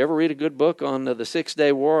 And if you ever read a good book on the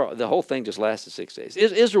 6-day war, the whole thing just lasted 6 days.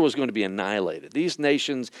 Israel was going to be annihilated. These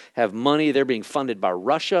nations have money. They're being funded by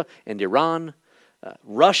Russia and Iran.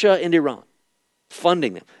 Russia and Iran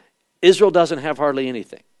funding them. Israel doesn't have hardly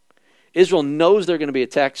anything. Israel knows they're going to be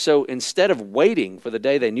attacked, so instead of waiting for the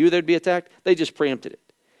day they knew they'd be attacked, they just preempted it.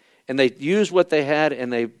 And they used what they had,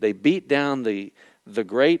 and they beat down the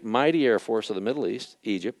great, mighty Air Force of the Middle East,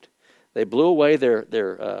 Egypt. They blew away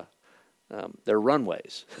their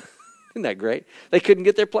runways. Isn't that great? They couldn't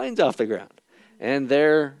get their planes off the ground. And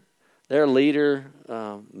their leader,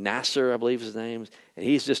 Nasser, I believe his name, and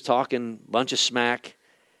he's just talking a bunch of smack.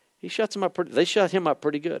 They shut him up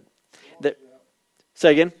pretty good.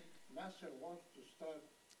 Say again? Nasser wants to start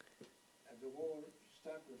the war,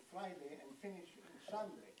 start with Friday and finish on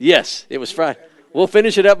Sunday. Yes, it was Friday. We'll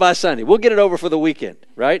finish it up by Sunday. We'll get it over for the weekend,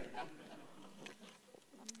 right?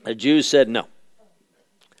 The Jews said no.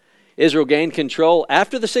 Israel gained control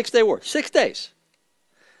after the 6-day war. 6 days.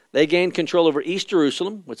 They gained control over East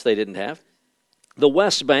Jerusalem, which they didn't have, the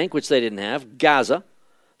West Bank, which they didn't have, Gaza,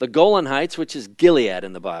 the Golan Heights, which is Gilead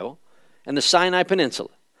in the Bible, and the Sinai Peninsula.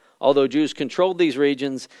 Although Jews controlled these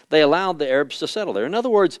regions, they allowed the Arabs to settle there. In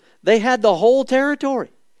other words, they had the whole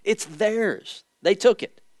territory. It's theirs. They took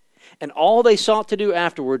it. And all they sought to do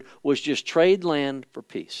afterward was just trade land for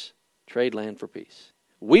peace. Trade land for peace.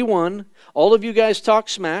 We won. All of you guys talk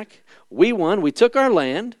smack. We won. We took our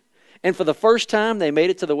land. And for the first time, they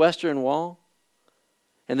made it to the Western Wall.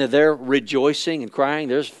 And they're there rejoicing and crying.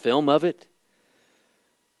 There's film of it.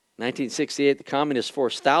 1968, the communists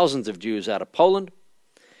forced thousands of Jews out of Poland.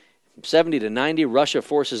 From 70 to 90, Russia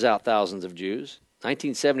forces out thousands of Jews.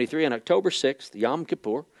 1973, on October 6th, Yom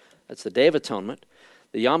Kippur, that's the Day of Atonement,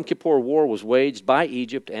 the Yom Kippur War was waged by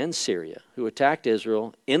Egypt and Syria, who attacked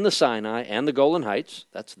Israel in the Sinai and the Golan Heights,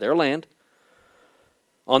 that's their land,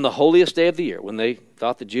 on the holiest day of the year, when they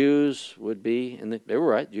thought the Jews would be, and they were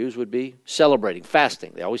right, Jews would be celebrating,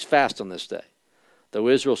 fasting. They always fast on this day. Though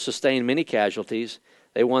Israel sustained many casualties,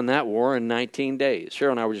 they won that war in 19 days.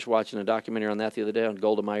 Cheryl and I were just watching a documentary on that the other day on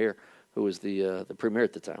Golda Meir, who was the premier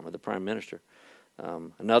at the time, or the prime minister.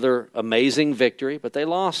 Another amazing victory, but they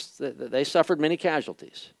lost. They suffered many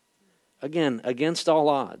casualties. Again, against all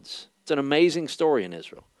odds. It's an amazing story in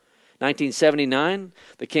Israel. 1979,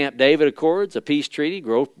 the Camp David Accords, a peace treaty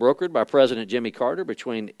brokered by President Jimmy Carter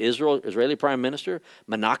between Israeli Prime Minister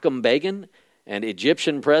Menachem Begin and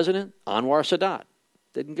Egyptian President Anwar Sadat.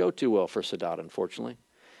 Didn't go too well for Sadat, unfortunately,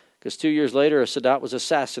 because 2 years later, Sadat was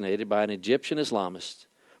assassinated by an Egyptian Islamist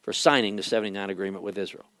for signing the 79 agreement with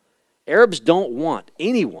Israel. Arabs don't want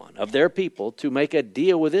anyone of their people to make a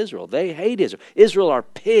deal with Israel. They hate Israel. Israel are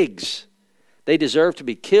pigs. They deserve to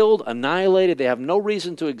be killed, annihilated. They have no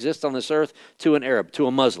reason to exist on this earth to an Arab, to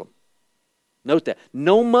a Muslim. Note that.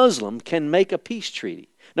 No Muslim can make a peace treaty.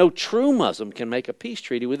 No true Muslim can make a peace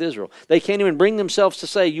treaty with Israel. They can't even bring themselves to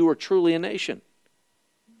say, you are truly a nation.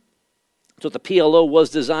 That's what the PLO was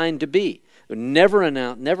designed to be. Never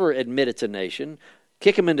admit it's a nation,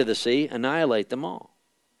 kick them into the sea, annihilate them all.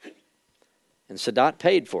 And Sadat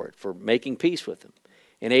paid for it, for making peace with them.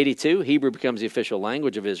 In 82, Hebrew becomes the official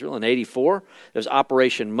language of Israel. In 84, there's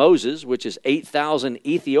Operation Moses, which is 8,000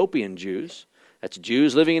 Ethiopian Jews. That's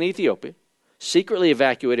Jews living in Ethiopia, secretly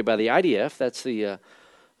evacuated by the IDF, that's the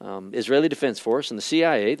Israeli Defense Force, and the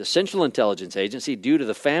CIA, the Central Intelligence Agency, due to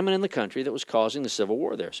the famine in the country that was causing the civil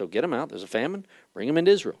war there. So get them out. There's a famine. Bring them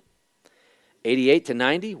into Israel. 88 to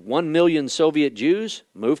 90, 1 million Soviet Jews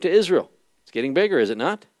moved to Israel. It's getting bigger, is it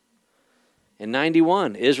not? In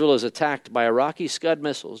 91, Israel is attacked by Iraqi Scud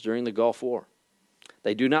missiles during the Gulf War.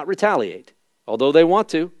 They do not retaliate, although they want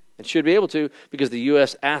to and should be able to, because the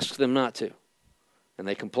U.S. asks them not to, and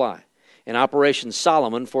they comply. In Operation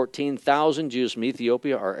Solomon, 14,000 Jews from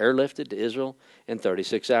Ethiopia are airlifted to Israel in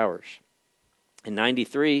 36 hours. In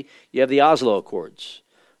 93, you have the Oslo Accords,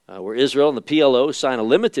 where Israel and the PLO sign a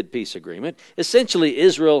limited peace agreement. Essentially,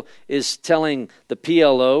 Israel is telling the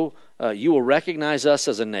PLO, you will recognize us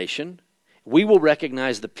as a nation. We will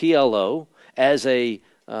recognize the PLO as an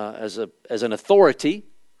authority,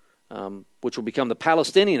 which will become the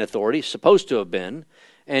Palestinian Authority, supposed to have been,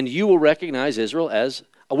 and you will recognize Israel as,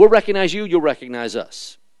 we'll recognize you, you'll recognize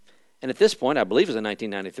us. And at this point, I believe it was in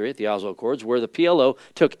 1993 at the Oslo Accords, where the PLO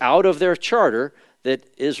took out of their charter that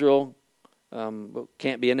Israel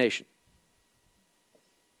can't be a nation.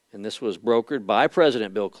 And this was brokered by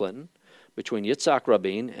President Bill Clinton between Yitzhak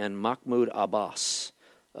Rabin and Mahmoud Abbas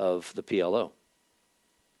of the PLO.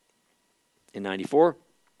 In 94,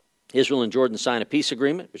 Israel and Jordan sign a peace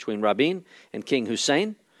agreement between Rabin and King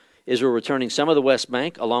Hussein, Israel returning some of the West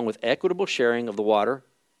Bank along with equitable sharing of the water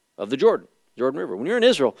of the Jordan River. When you're in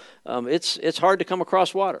Israel, it's hard to come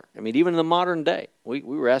across water. I mean, even in the modern day, we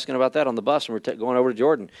were asking about that on the bus when we were going over to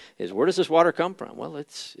Jordan. Is where does this water come from? Well,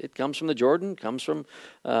 it comes from the Jordan. Comes from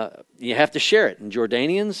you have to share it. And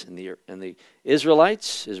Jordanians and the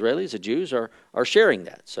Israelis, the Jews are sharing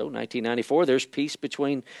that. So 1994, there's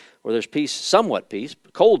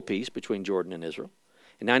cold peace between Jordan and Israel.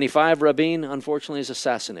 In 95, Rabin unfortunately is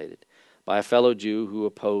assassinated by a fellow Jew who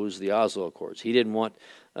opposed the Oslo Accords. He didn't want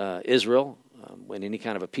Israel in any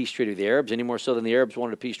kind of a peace treaty with the Arabs, any more so than the Arabs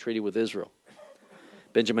wanted a peace treaty with Israel.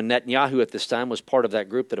 Benjamin Netanyahu at this time was part of that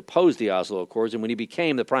group that opposed the Oslo Accords, and when he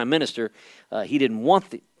became the prime minister, he didn't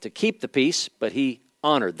want to keep the peace, but he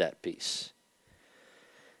honored that peace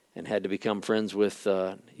and had to become friends with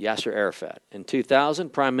Yasser Arafat. In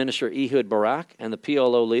 2000, Prime Minister Ehud Barak and the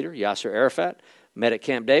PLO leader, Yasser Arafat, met at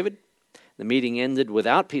Camp David. The meeting ended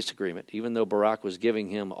without peace agreement, even though Barak was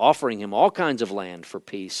offering him all kinds of land for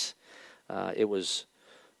peace. It was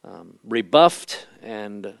rebuffed,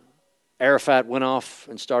 and Arafat went off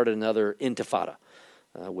and started another intifada,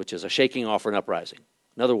 which is a shaking off or an uprising,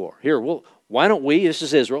 another war. Why don't we, this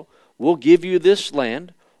is Israel, we'll give you this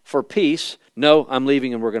land for peace. No, I'm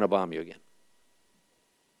leaving and we're going to bomb you again.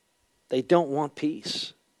 They don't want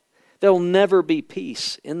peace. There'll never be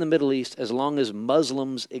peace in the Middle East as long as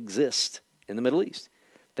Muslims exist in the Middle East.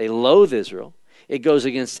 They loathe Israel. It goes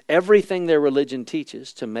against everything their religion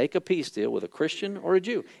teaches to make a peace deal with a Christian or a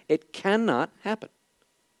Jew. It cannot happen.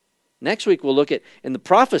 Next week we'll look at in the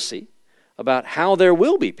prophecy about how there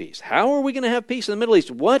will be peace. How are we going to have peace in the Middle East?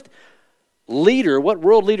 What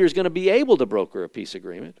world leader is going to be able to broker a peace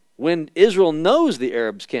agreement when Israel knows the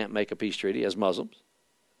Arabs can't make a peace treaty as Muslims?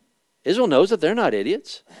 Israel knows that they're not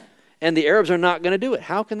idiots. And the Arabs are not going to do it.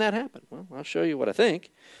 How can that happen? Well, I'll show you what I think.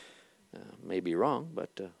 May be wrong, but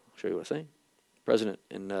I'll show you what I think. President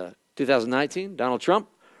in 2019, Donald Trump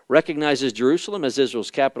recognizes Jerusalem as Israel's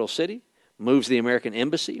capital city, moves the American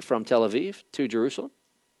embassy from Tel Aviv to Jerusalem.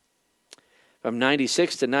 From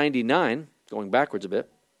 96 to 99, going backwards a bit,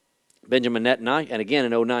 Benjamin Netanyahu, and again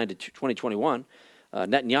in 2009 to 2021,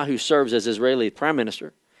 Netanyahu serves as Israeli prime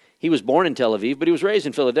minister. He was born in Tel Aviv, but he was raised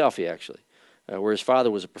in Philadelphia, actually, where his father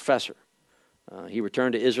was a professor. He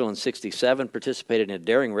returned to Israel in 1967, participated in a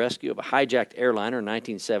daring rescue of a hijacked airliner in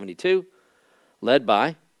 1972, led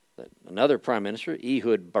by another prime minister,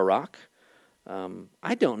 Ehud Barak.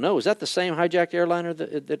 I don't know. Is that the same hijacked airliner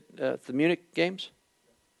that the Munich Games?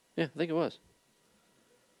 Yeah, I think it was.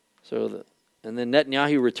 And then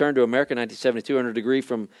Netanyahu returned to America in 1972, earned a degree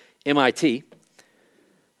from MIT.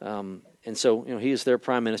 And so, he is their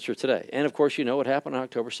prime minister today. And, of course, you know what happened on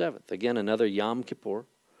October 7th. Again, another Yom Kippur.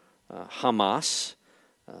 Hamas,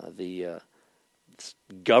 the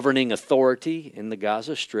governing authority in the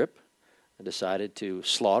Gaza Strip, decided to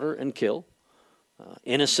slaughter and kill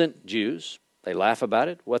innocent Jews. They laugh about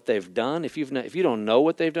it, what they've done. If you don't know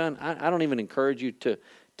what they've done, I don't even encourage you to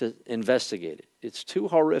investigate it. It's too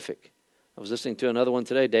horrific. I was listening to another one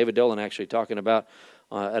today, David Dolan actually talking about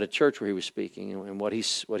at a church where he was speaking and what he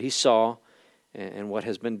saw and what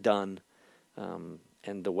has been done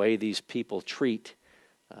and the way these people treat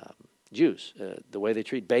Jews, the way they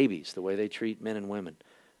treat babies, the way they treat men and women.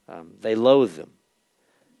 They loathe them.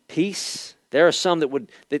 Peace. There are some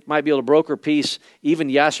that might be able to broker peace. Even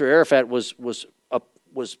Yasser Arafat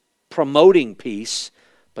was promoting peace,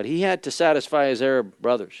 but he had to satisfy his Arab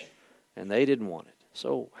brothers, and they didn't want it.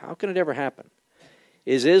 So how can it ever happen?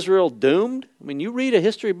 Is Israel doomed? I mean, you read a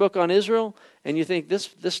history book on Israel, and you think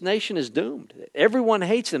this nation is doomed. Everyone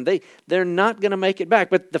hates them. They're not going to make it back.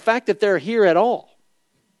 But the fact that they're here at all,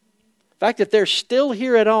 the fact that they're still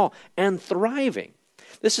here at all and thriving.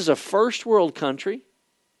 This is a first world country.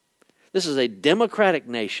 This is a democratic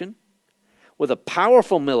nation with a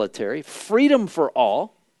powerful military, freedom for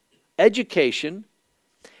all, education,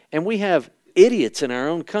 and we have idiots in our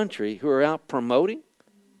own country who are out promoting.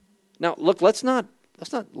 Now, look, let's not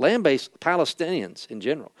land-based Palestinians in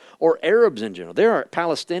general or Arabs in general. There are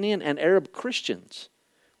Palestinian and Arab Christians.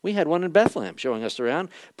 We had one in Bethlehem showing us around,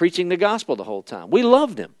 preaching the gospel the whole time. We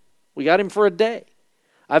loved him. We got him for a day.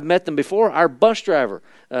 I've met them before. Our bus driver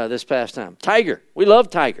this past time, Tiger. We love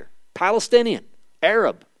Tiger. Palestinian,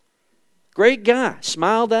 Arab. Great guy.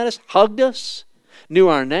 Smiled at us, hugged us, knew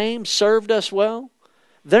our name, served us well.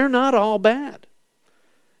 They're not all bad.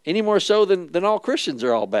 Any more so than all Christians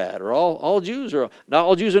are all bad, or all Jews are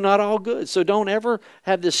not all good. So don't ever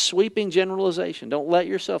have this sweeping generalization. Don't let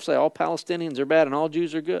yourself say all Palestinians are bad and all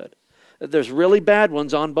Jews are good. There's really bad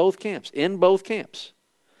ones on both camps, in both camps.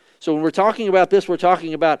 So when we're talking about this, we're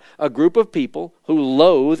talking about a group of people who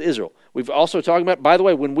loathe Israel. We've also talked about, by the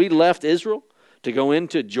way, when we left Israel to go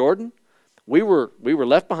into Jordan, we were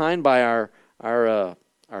left behind by our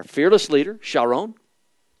fearless leader, Sharon.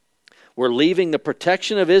 We're leaving the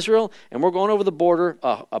protection of Israel, and we're going over the border,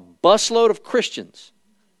 a busload of Christians.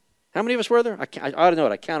 How many of us were there? I ought to know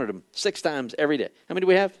it. I counted them 6 times every day. How many do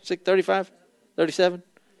we have? 35? 37?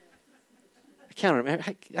 I counted them.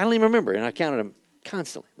 I don't even remember, and I counted them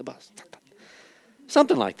constantly, the bus.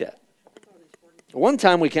 Something like that. One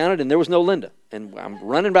time we counted, and there was no Linda, and I'm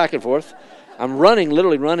running back and forth.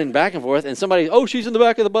 Literally running back and forth, and somebody, oh, she's in the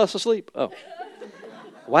back of the bus asleep. Oh.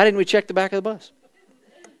 Why didn't we check the back of the bus?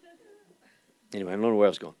 Anyway, I don't know where I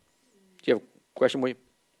was going. Do you have a question, William?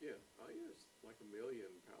 Yeah, there's like 1 million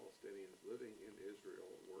Palestinians living in Israel,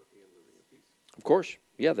 working and living in peace. Of course.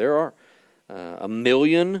 Yeah, there are 1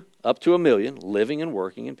 million, up to 1 million, living and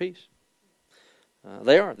working in peace.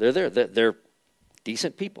 They are. They're there. They're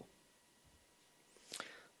decent people.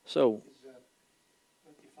 So, It's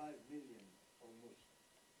 25 million almost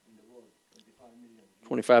in the world. 25 million.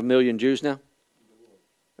 25 million Jews now? In the world.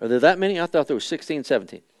 Are there that many? I thought there was 16,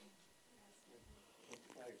 17.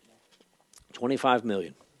 25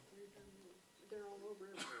 million.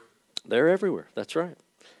 They're everywhere. That's right.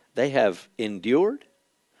 They have endured.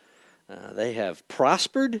 They have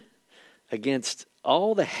prospered against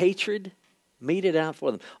all the hatred meted out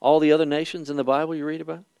for them. All the other nations in the Bible you read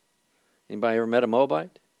about. Anybody ever met a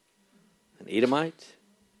Moabite? An Edomite?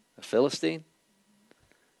 A Philistine?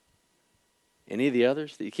 Any of the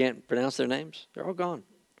others that you can't pronounce their names? They're all gone.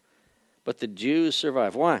 But the Jews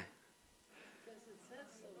survive. Why?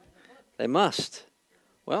 They must.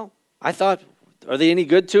 Well, I thought, are they any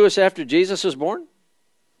good to us after Jesus was born?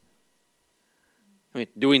 I mean,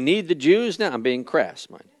 do we need the Jews now? I'm being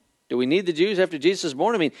crass, mind. Do we need the Jews after Jesus was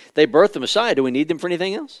born? I mean, they birthed the Messiah. Do we need them for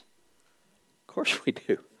anything else? Of course we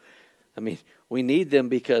do. I mean, we need them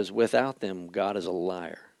because without them, God is a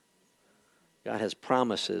liar. God has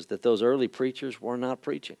promises that those early preachers were not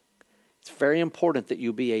preaching. It's very important that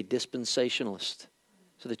you be a dispensationalist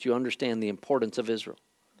so that you understand the importance of Israel.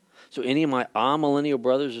 So any of my amillennial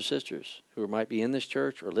brothers or sisters who might be in this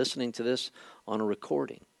church or listening to this on a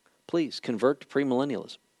recording, please convert to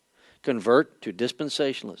premillennialism. Convert to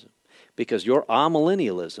dispensationalism because your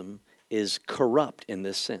amillennialism is corrupt in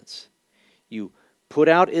this sense. You put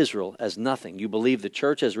out Israel as nothing. You believe the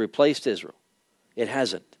church has replaced Israel. It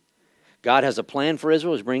hasn't. God has a plan for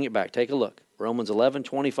Israel. He's bringing it back. Take a look. Romans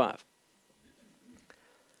 11:25.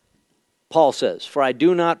 Paul says, "For I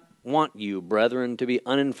do not want you, brethren, to be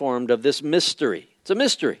uninformed of this mystery." It's a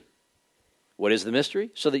mystery. What is the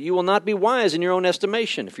mystery? So that you will not be wise in your own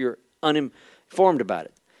estimation if you're uninformed about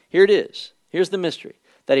it. Here it is. Here's the mystery.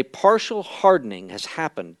 That a partial hardening has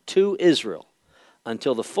happened to Israel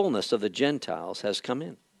until the fullness of the Gentiles has come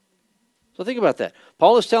in. So think about that.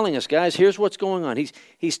 Paul is telling us, guys, here's what's going on.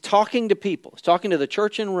 He's talking to people. He's talking to the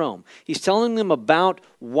church in Rome. He's telling them about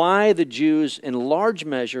why the Jews, in large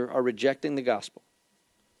measure, are rejecting the gospel.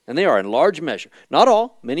 And they are in large measure. Not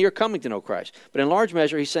all. Many are coming to know Christ. But in large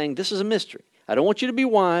measure, he's saying this is a mystery. I don't want you to be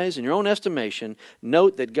wise in your own estimation.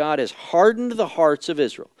 Note that God has hardened the hearts of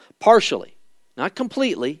Israel. Partially. Not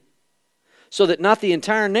completely. So that not the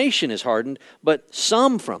entire nation is hardened, but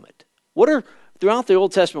some from it. What are, throughout the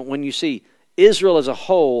Old Testament, when you see Israel as a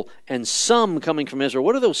whole and some coming from Israel,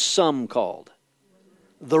 what are those some called?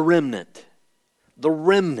 The remnant. The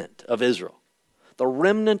remnant of Israel. The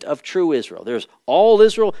remnant of true Israel. There's all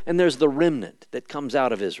Israel and there's the remnant that comes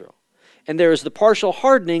out of Israel. And there is the partial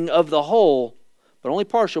hardening of the whole, but only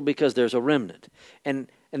partial because there's a remnant. And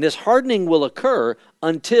this hardening will occur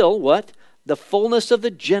until what? The fullness of the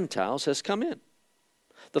Gentiles has come in.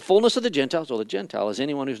 The fullness of the Gentiles, well, the Gentile is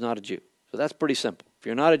anyone who's not a Jew. So that's pretty simple. If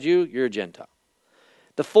you're not a Jew, you're a Gentile.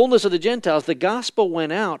 The fullness of the Gentiles, the gospel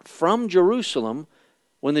went out from Jerusalem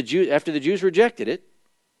when after the Jews rejected it,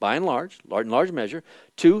 by and large, in large measure,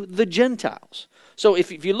 to the Gentiles. So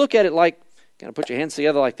if you look at it like, kind of put your hands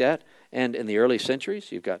together like that, and in the early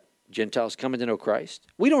centuries, you've got Gentiles coming to know Christ.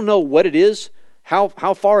 We don't know what it is, how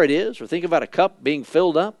far it is, or think about a cup being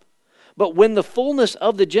filled up. But when the fullness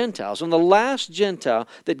of the Gentiles, when the last Gentile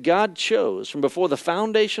that God chose from before the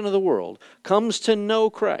foundation of the world comes to know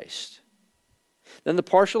Christ, then the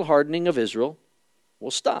partial hardening of Israel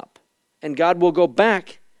will stop. And God will go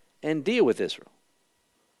back and deal with Israel.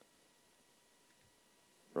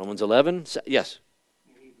 Romans 11, yes.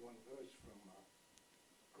 You read one verse from,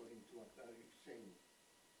 according to what Larry is saying.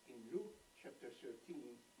 In Luke chapter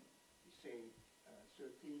 13, he say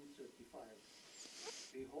 13:35.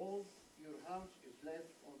 Behold, your house is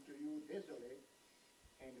left unto you desolate,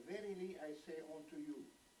 and verily I say unto you,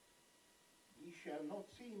 ye shall not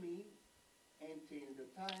see me until the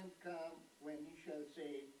time come when ye shall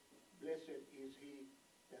say, blessed is he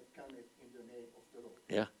that cometh in the name of the Lord.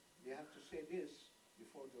 Yeah. They have to say this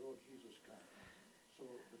before the Lord Jesus comes. So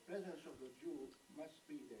the presence of the Jew must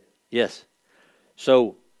be there. Yes.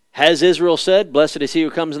 So has Israel said, blessed is he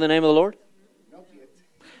who comes in the name of the Lord? Not yet.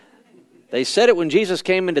 They said it when Jesus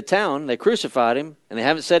came into town. They crucified him, and they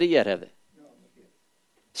haven't said it yet, have they? No, not yet.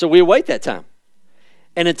 So we await that time.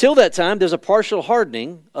 And until that time, there's a partial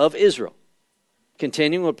hardening of Israel.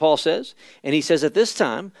 Continuing what Paul says. And he says at this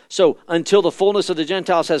time, so until the fullness of the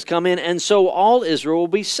Gentiles has come in, and so all Israel will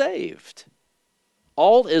be saved.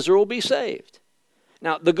 All Israel will be saved.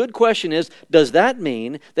 Now, the good question is, does that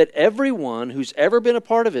mean that everyone who's ever been a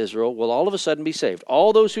part of Israel will all of a sudden be saved?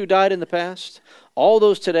 All those who died in the past, all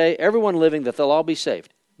those today, everyone living, that they'll all be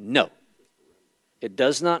saved? No. It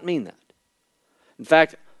does not mean that. In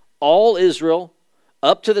fact, all Israel,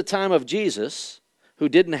 up to the time of Jesus, who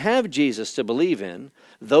didn't have Jesus to believe in,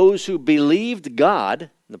 those who believed God,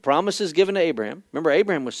 the promises given to Abraham. Remember,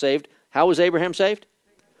 Abraham was saved. How was Abraham saved?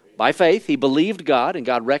 By faith. He believed God, and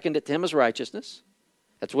God reckoned it to him as righteousness.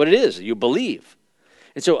 That's what it is. You believe.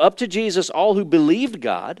 And so up to Jesus, all who believed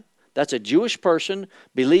God, that's a Jewish person,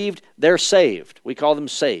 believed, they're saved. We call them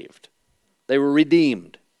saved. They were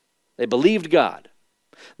redeemed. They believed God.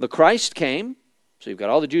 The Christ came. So you've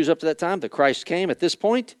got all the Jews up to that time. The Christ came at this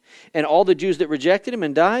point, and all the Jews that rejected him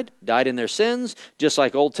and died in their sins, just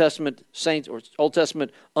like Old Testament saints or Old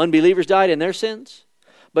Testament unbelievers died in their sins.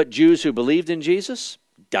 But Jews who believed in Jesus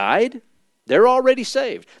died. They're already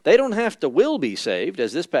saved. They don't have to will be saved,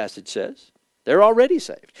 as this passage says. They're already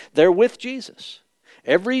saved. They're with Jesus.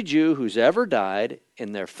 Every Jew who's ever died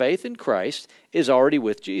in their faith in Christ is already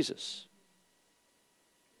with Jesus.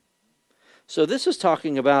 So this is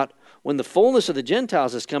talking about when the fullness of the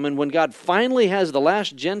Gentiles is coming, when God finally has the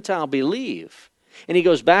last Gentile believe, and he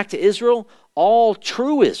goes back to Israel, all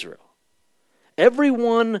true Israel.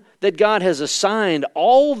 Everyone that God has assigned,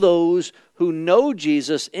 all those who know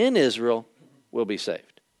Jesus in Israel will be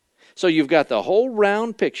saved. So you've got the whole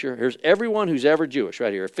round picture. Here's everyone who's ever Jewish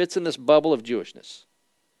right here. It fits in this bubble of Jewishness.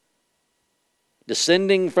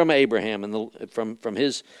 Descending from Abraham and from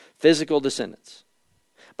his physical descendants.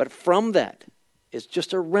 But from that, it's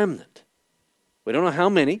just a remnant. We don't know how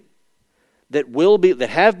many that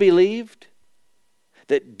have believed,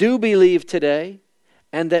 that do believe today,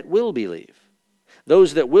 and that will believe.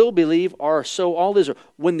 Those that will believe are so all Israel.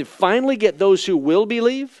 When they finally get those who will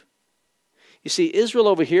believe, you see, Israel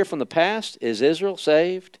over here from the past, is Israel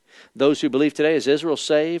saved? Those who believe today, is Israel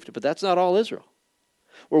saved? But that's not all Israel.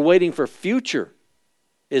 We're waiting for future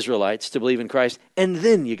Israelites to believe in Christ, and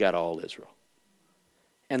then you got all Israel.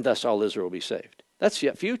 And thus all Israel will be saved. That's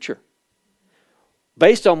yet future.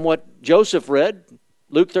 Based on what Joseph read,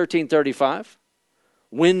 Luke 13:35,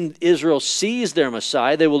 when Israel sees their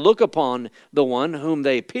Messiah, they will look upon the one whom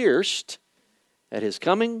they pierced at his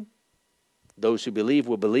coming. Those who believe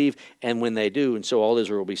will believe, and when they do, and so all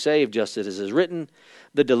Israel will be saved, just as it is written,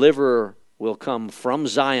 the deliverer will come from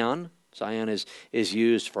Zion. Zion is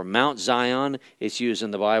used for Mount Zion. It's used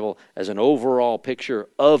in the Bible as an overall picture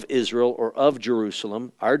of Israel or of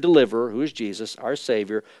Jerusalem. Our deliverer, who is Jesus, our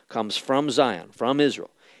Savior, comes from Zion, from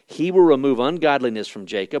Israel. He will remove ungodliness from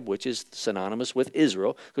Jacob, which is synonymous with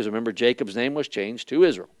Israel, because remember, Jacob's name was changed to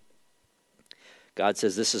Israel. God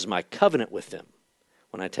says, this is my covenant with them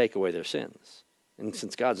when I take away their sins. And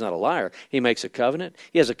since God's not a liar, he makes a covenant.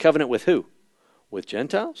 He has a covenant with who? With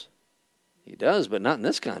Gentiles? He does, but not in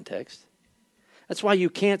this context. That's why you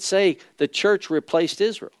can't say the church replaced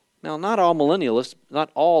Israel. Now, not all millennialists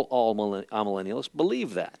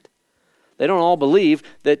believe that. They don't all believe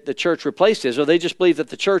that the church replaced Israel. They just believe that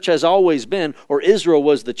the church has always been, or Israel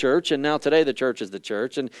was the church, and now today the church is the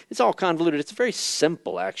church. And it's all convoluted. It's very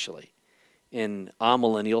simple, actually, in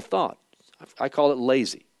amillennial thought. I call it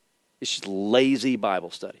lazy. It's just lazy Bible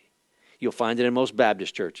study. You'll find it in most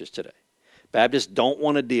Baptist churches today. Baptists don't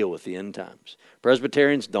want to deal with the end times.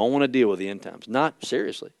 Presbyterians don't want to deal with the end times. Not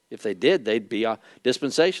seriously. If they did, they'd be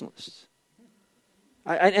dispensationalists.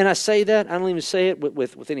 And I say that, I don't even say it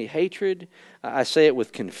with any hatred. I say it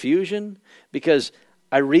with confusion because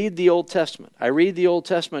I read the Old Testament. I read the Old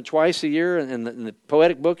Testament twice a year and the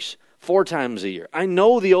poetic books 4 times a year. I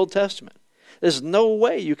know the Old Testament. There's no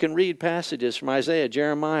way you can read passages from Isaiah,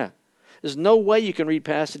 Jeremiah. There's no way you can read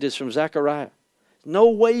passages from Zechariah. No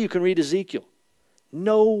way you can read Ezekiel.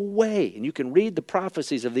 No way. And you can read the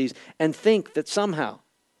prophecies of these and think that somehow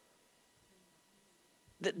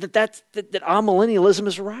that amillennialism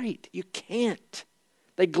is right. You can't.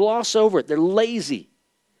 They gloss over it. They're lazy.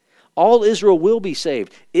 All Israel will be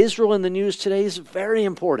saved. Israel in the news today is very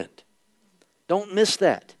important. Don't miss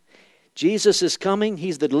that. Jesus is coming.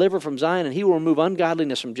 He's the deliverer from Zion, and he will remove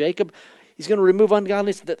ungodliness from Jacob. He's going to remove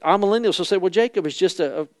ungodliness. Our millennials will say, well, Jacob is just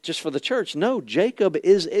for the church. No, Jacob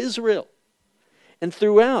is Israel. And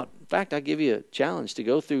throughout, in fact, I give you a challenge to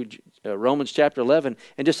go through Romans chapter 11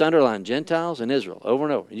 and just underline Gentiles and Israel over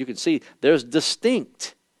and over. And you can see there's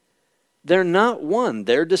distinct. They're not one.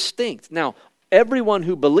 They're distinct. Now, everyone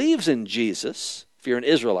who believes in Jesus, if you're an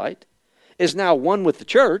Israelite, is now one with the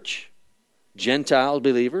church. Gentile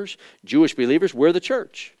believers, Jewish believers, we're the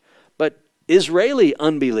church. But Israeli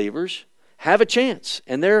unbelievers have a chance,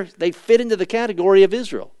 and they fit into the category of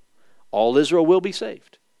Israel. All Israel will be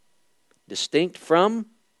saved. Distinct from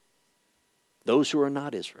those who are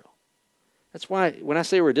not Israel. That's why when I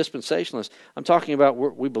say we're dispensationalists, I'm talking about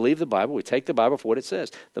we believe the Bible, we take the Bible for what it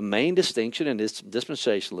says. The main distinction in this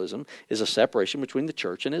dispensationalism is a separation between the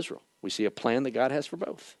church and Israel. We see a plan that God has for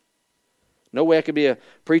both. No way I could be a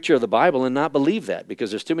preacher of the Bible and not believe that, because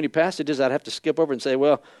there's too many passages I'd have to skip over and say,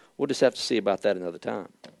 well, we'll just have to see about that another time.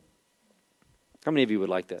 How many of you would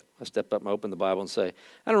like that? I step up and open the Bible and say,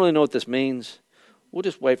 I don't really know what this means. We'll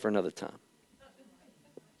just wait for another time.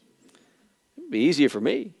 It would be easier for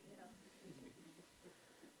me.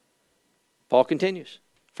 Paul continues.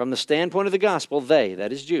 From the standpoint of the gospel, they,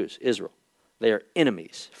 that is Jews, Israel, they are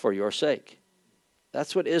enemies for your sake.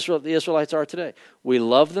 That's what the Israelites are today. We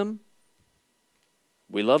love them.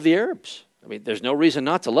 We love the Arabs. I mean, there's no reason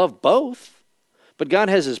not to love both. But God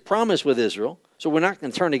has his promise with Israel, so we're not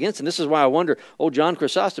going to turn against him. This is why I wonder, John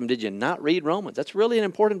Chrysostom, did you not read Romans? That's really an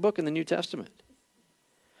important book in the New Testament.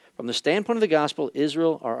 From the standpoint of the gospel,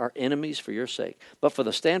 Israel are our enemies for your sake. But for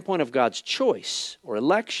the standpoint of God's choice or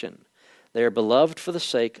election, they are beloved for the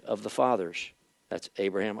sake of the fathers. That's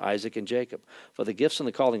Abraham, Isaac, and Jacob. For the gifts and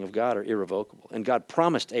the calling of God are irrevocable. And God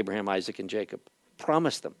promised Abraham, Isaac, and Jacob,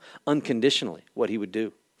 promised them unconditionally what he would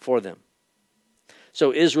do for them.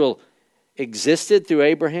 So Israel existed through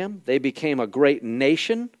Abraham. They became a great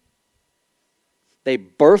nation. They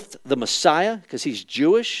birthed the Messiah because he's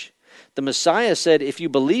Jewish. The Messiah said, if you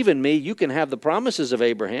believe in me, you can have the promises of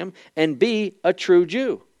Abraham and be a true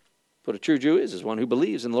Jew. What a true Jew is one who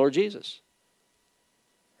believes in the Lord Jesus.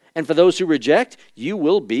 And for those who reject, you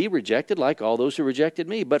will be rejected like all those who rejected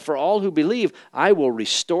me. But for all who believe, I will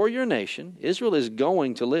restore your nation. Israel is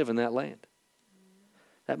going to live in that land.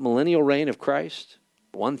 That millennial reign of Christ,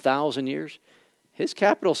 1,000 years. His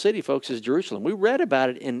capital city, folks, is Jerusalem. We read about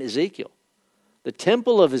it in Ezekiel. The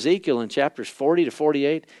temple of Ezekiel in chapters 40 to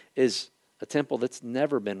 48 is a temple that's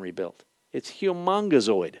never been rebuilt. It's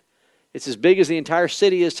humongozoid. It's as big as the entire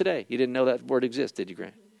city is today. You didn't know that word exists, did you,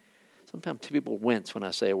 Grant? Sometimes people wince when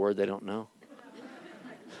I say a word they don't know.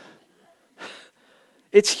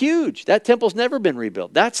 It's huge. That temple's never been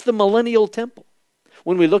rebuilt. That's the millennial temple.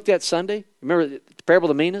 When we looked at Sunday, remember the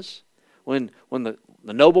parable of the minas? When the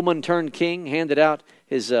nobleman turned king handed out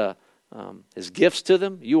his gifts to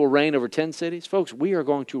them, you will reign over 10 cities. Folks, we are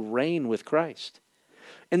going to reign with Christ.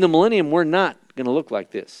 In the millennium, we're not going to look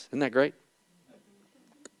like this. Isn't that great?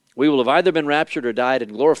 We will have either been raptured or died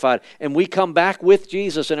and glorified, and we come back with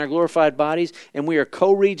Jesus in our glorified bodies, and we are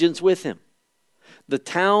co-regents with him. The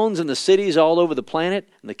towns and the cities all over the planet,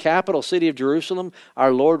 and the capital city of Jerusalem,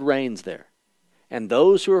 our Lord reigns there. And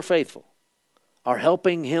those who are faithful are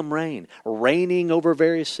helping him reign, reigning over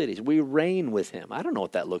various cities. We reign with him. I don't know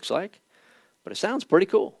what that looks like, but it sounds pretty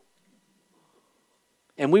cool.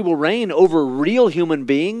 And we will reign over real human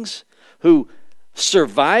beings who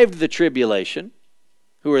survived the tribulation,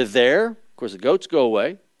 who are there. Of course, the goats go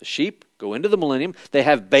away. The sheep go into the millennium. They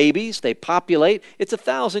have babies. They populate. It's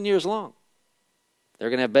 1,000 years long.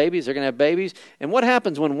 They're going to have babies. They're going to have babies. And what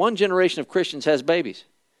happens when one generation of Christians has babies?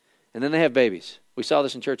 And then they have babies. We saw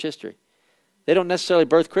this in church history. They don't necessarily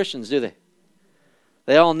birth Christians, do they?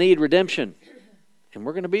 They all need redemption. And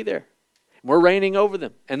we're going to be there. We're reigning over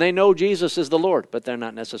them. And they know Jesus is the Lord, but they're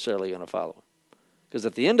not necessarily going to follow him. Because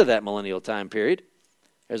at the end of that millennial time period,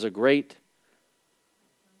 there's a great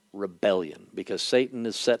rebellion because Satan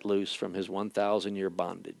is set loose from his 1,000-year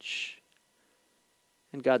bondage.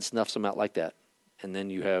 And God snuffs them out like that. And then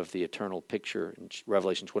you have the eternal picture in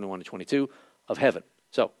Revelation 21 to 22 of heaven.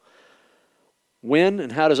 So, when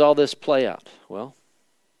and how does all this play out? Well,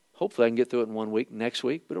 hopefully I can get through it in 1 week next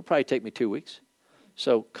week, but it'll probably take me 2 weeks.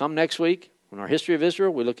 So come next week, in our history of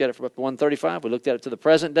Israel, we looked at it from up to 135, we looked at it to the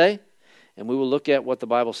present day, and we will look at what the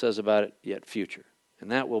Bible says about it yet future.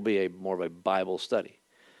 And that will be more of a Bible study.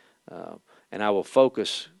 And I will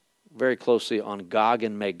focus very closely on Gog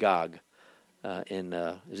and Magog in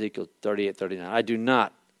Ezekiel 38, 39. I do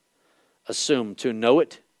not assume to know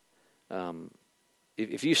it.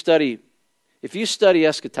 If you study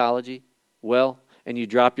eschatology well and you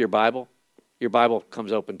drop your Bible, your Bible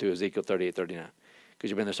comes open to Ezekiel 38:39 because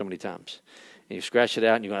you've been there so many times. And you scratch it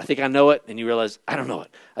out and you go, I think I know it, and you realize, I don't know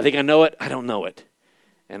it. I think I know it, I don't know it.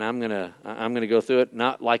 And I'm gonna go through it,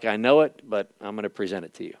 not like I know it, but I'm going to present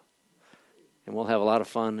it to you. And we'll have a lot of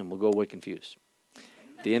fun, and we'll go away confused.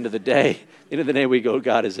 At the end of the day, we go,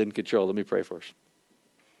 God is in control. Let me pray first.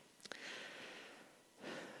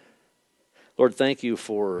 Lord, thank you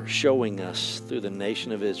for showing us through the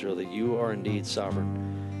nation of Israel that you are indeed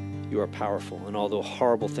sovereign. You are powerful. And although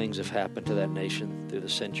horrible things have happened to that nation through the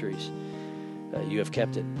centuries, you have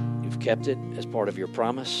kept it. You've kept it as part of your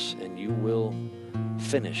promise, and you will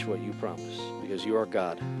finish what you promise because you are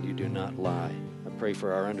God. You do not lie. I pray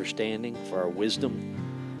for our understanding, for our wisdom.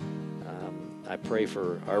 I pray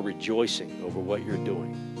for our rejoicing over what you're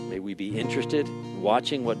doing. May we be interested in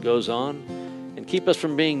watching what goes on and keep us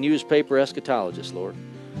from being newspaper eschatologists, Lord.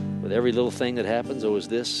 With every little thing that happens, oh, is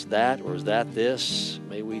this that, or is that this?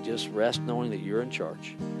 May we just rest knowing that you're in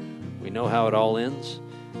charge. We know how it all ends,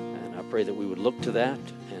 and I pray that we would look to that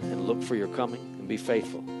and look for your coming and be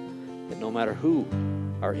faithful. That no matter who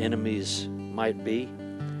our enemies might be,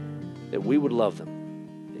 that we would love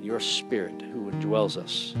them, that your Spirit who indwells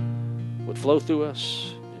us would flow through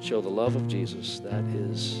us and show the love of Jesus. That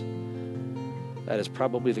is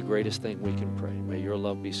probably the greatest thing we can pray. May your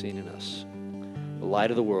love be seen in us. The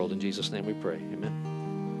light of the world. In Jesus' name we pray. Amen.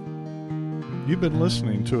 You've been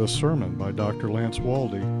listening to a sermon by Dr. Lance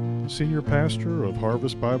Waldy, Senior Pastor of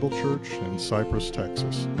Harvest Bible Church in Cypress,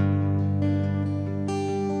 Texas.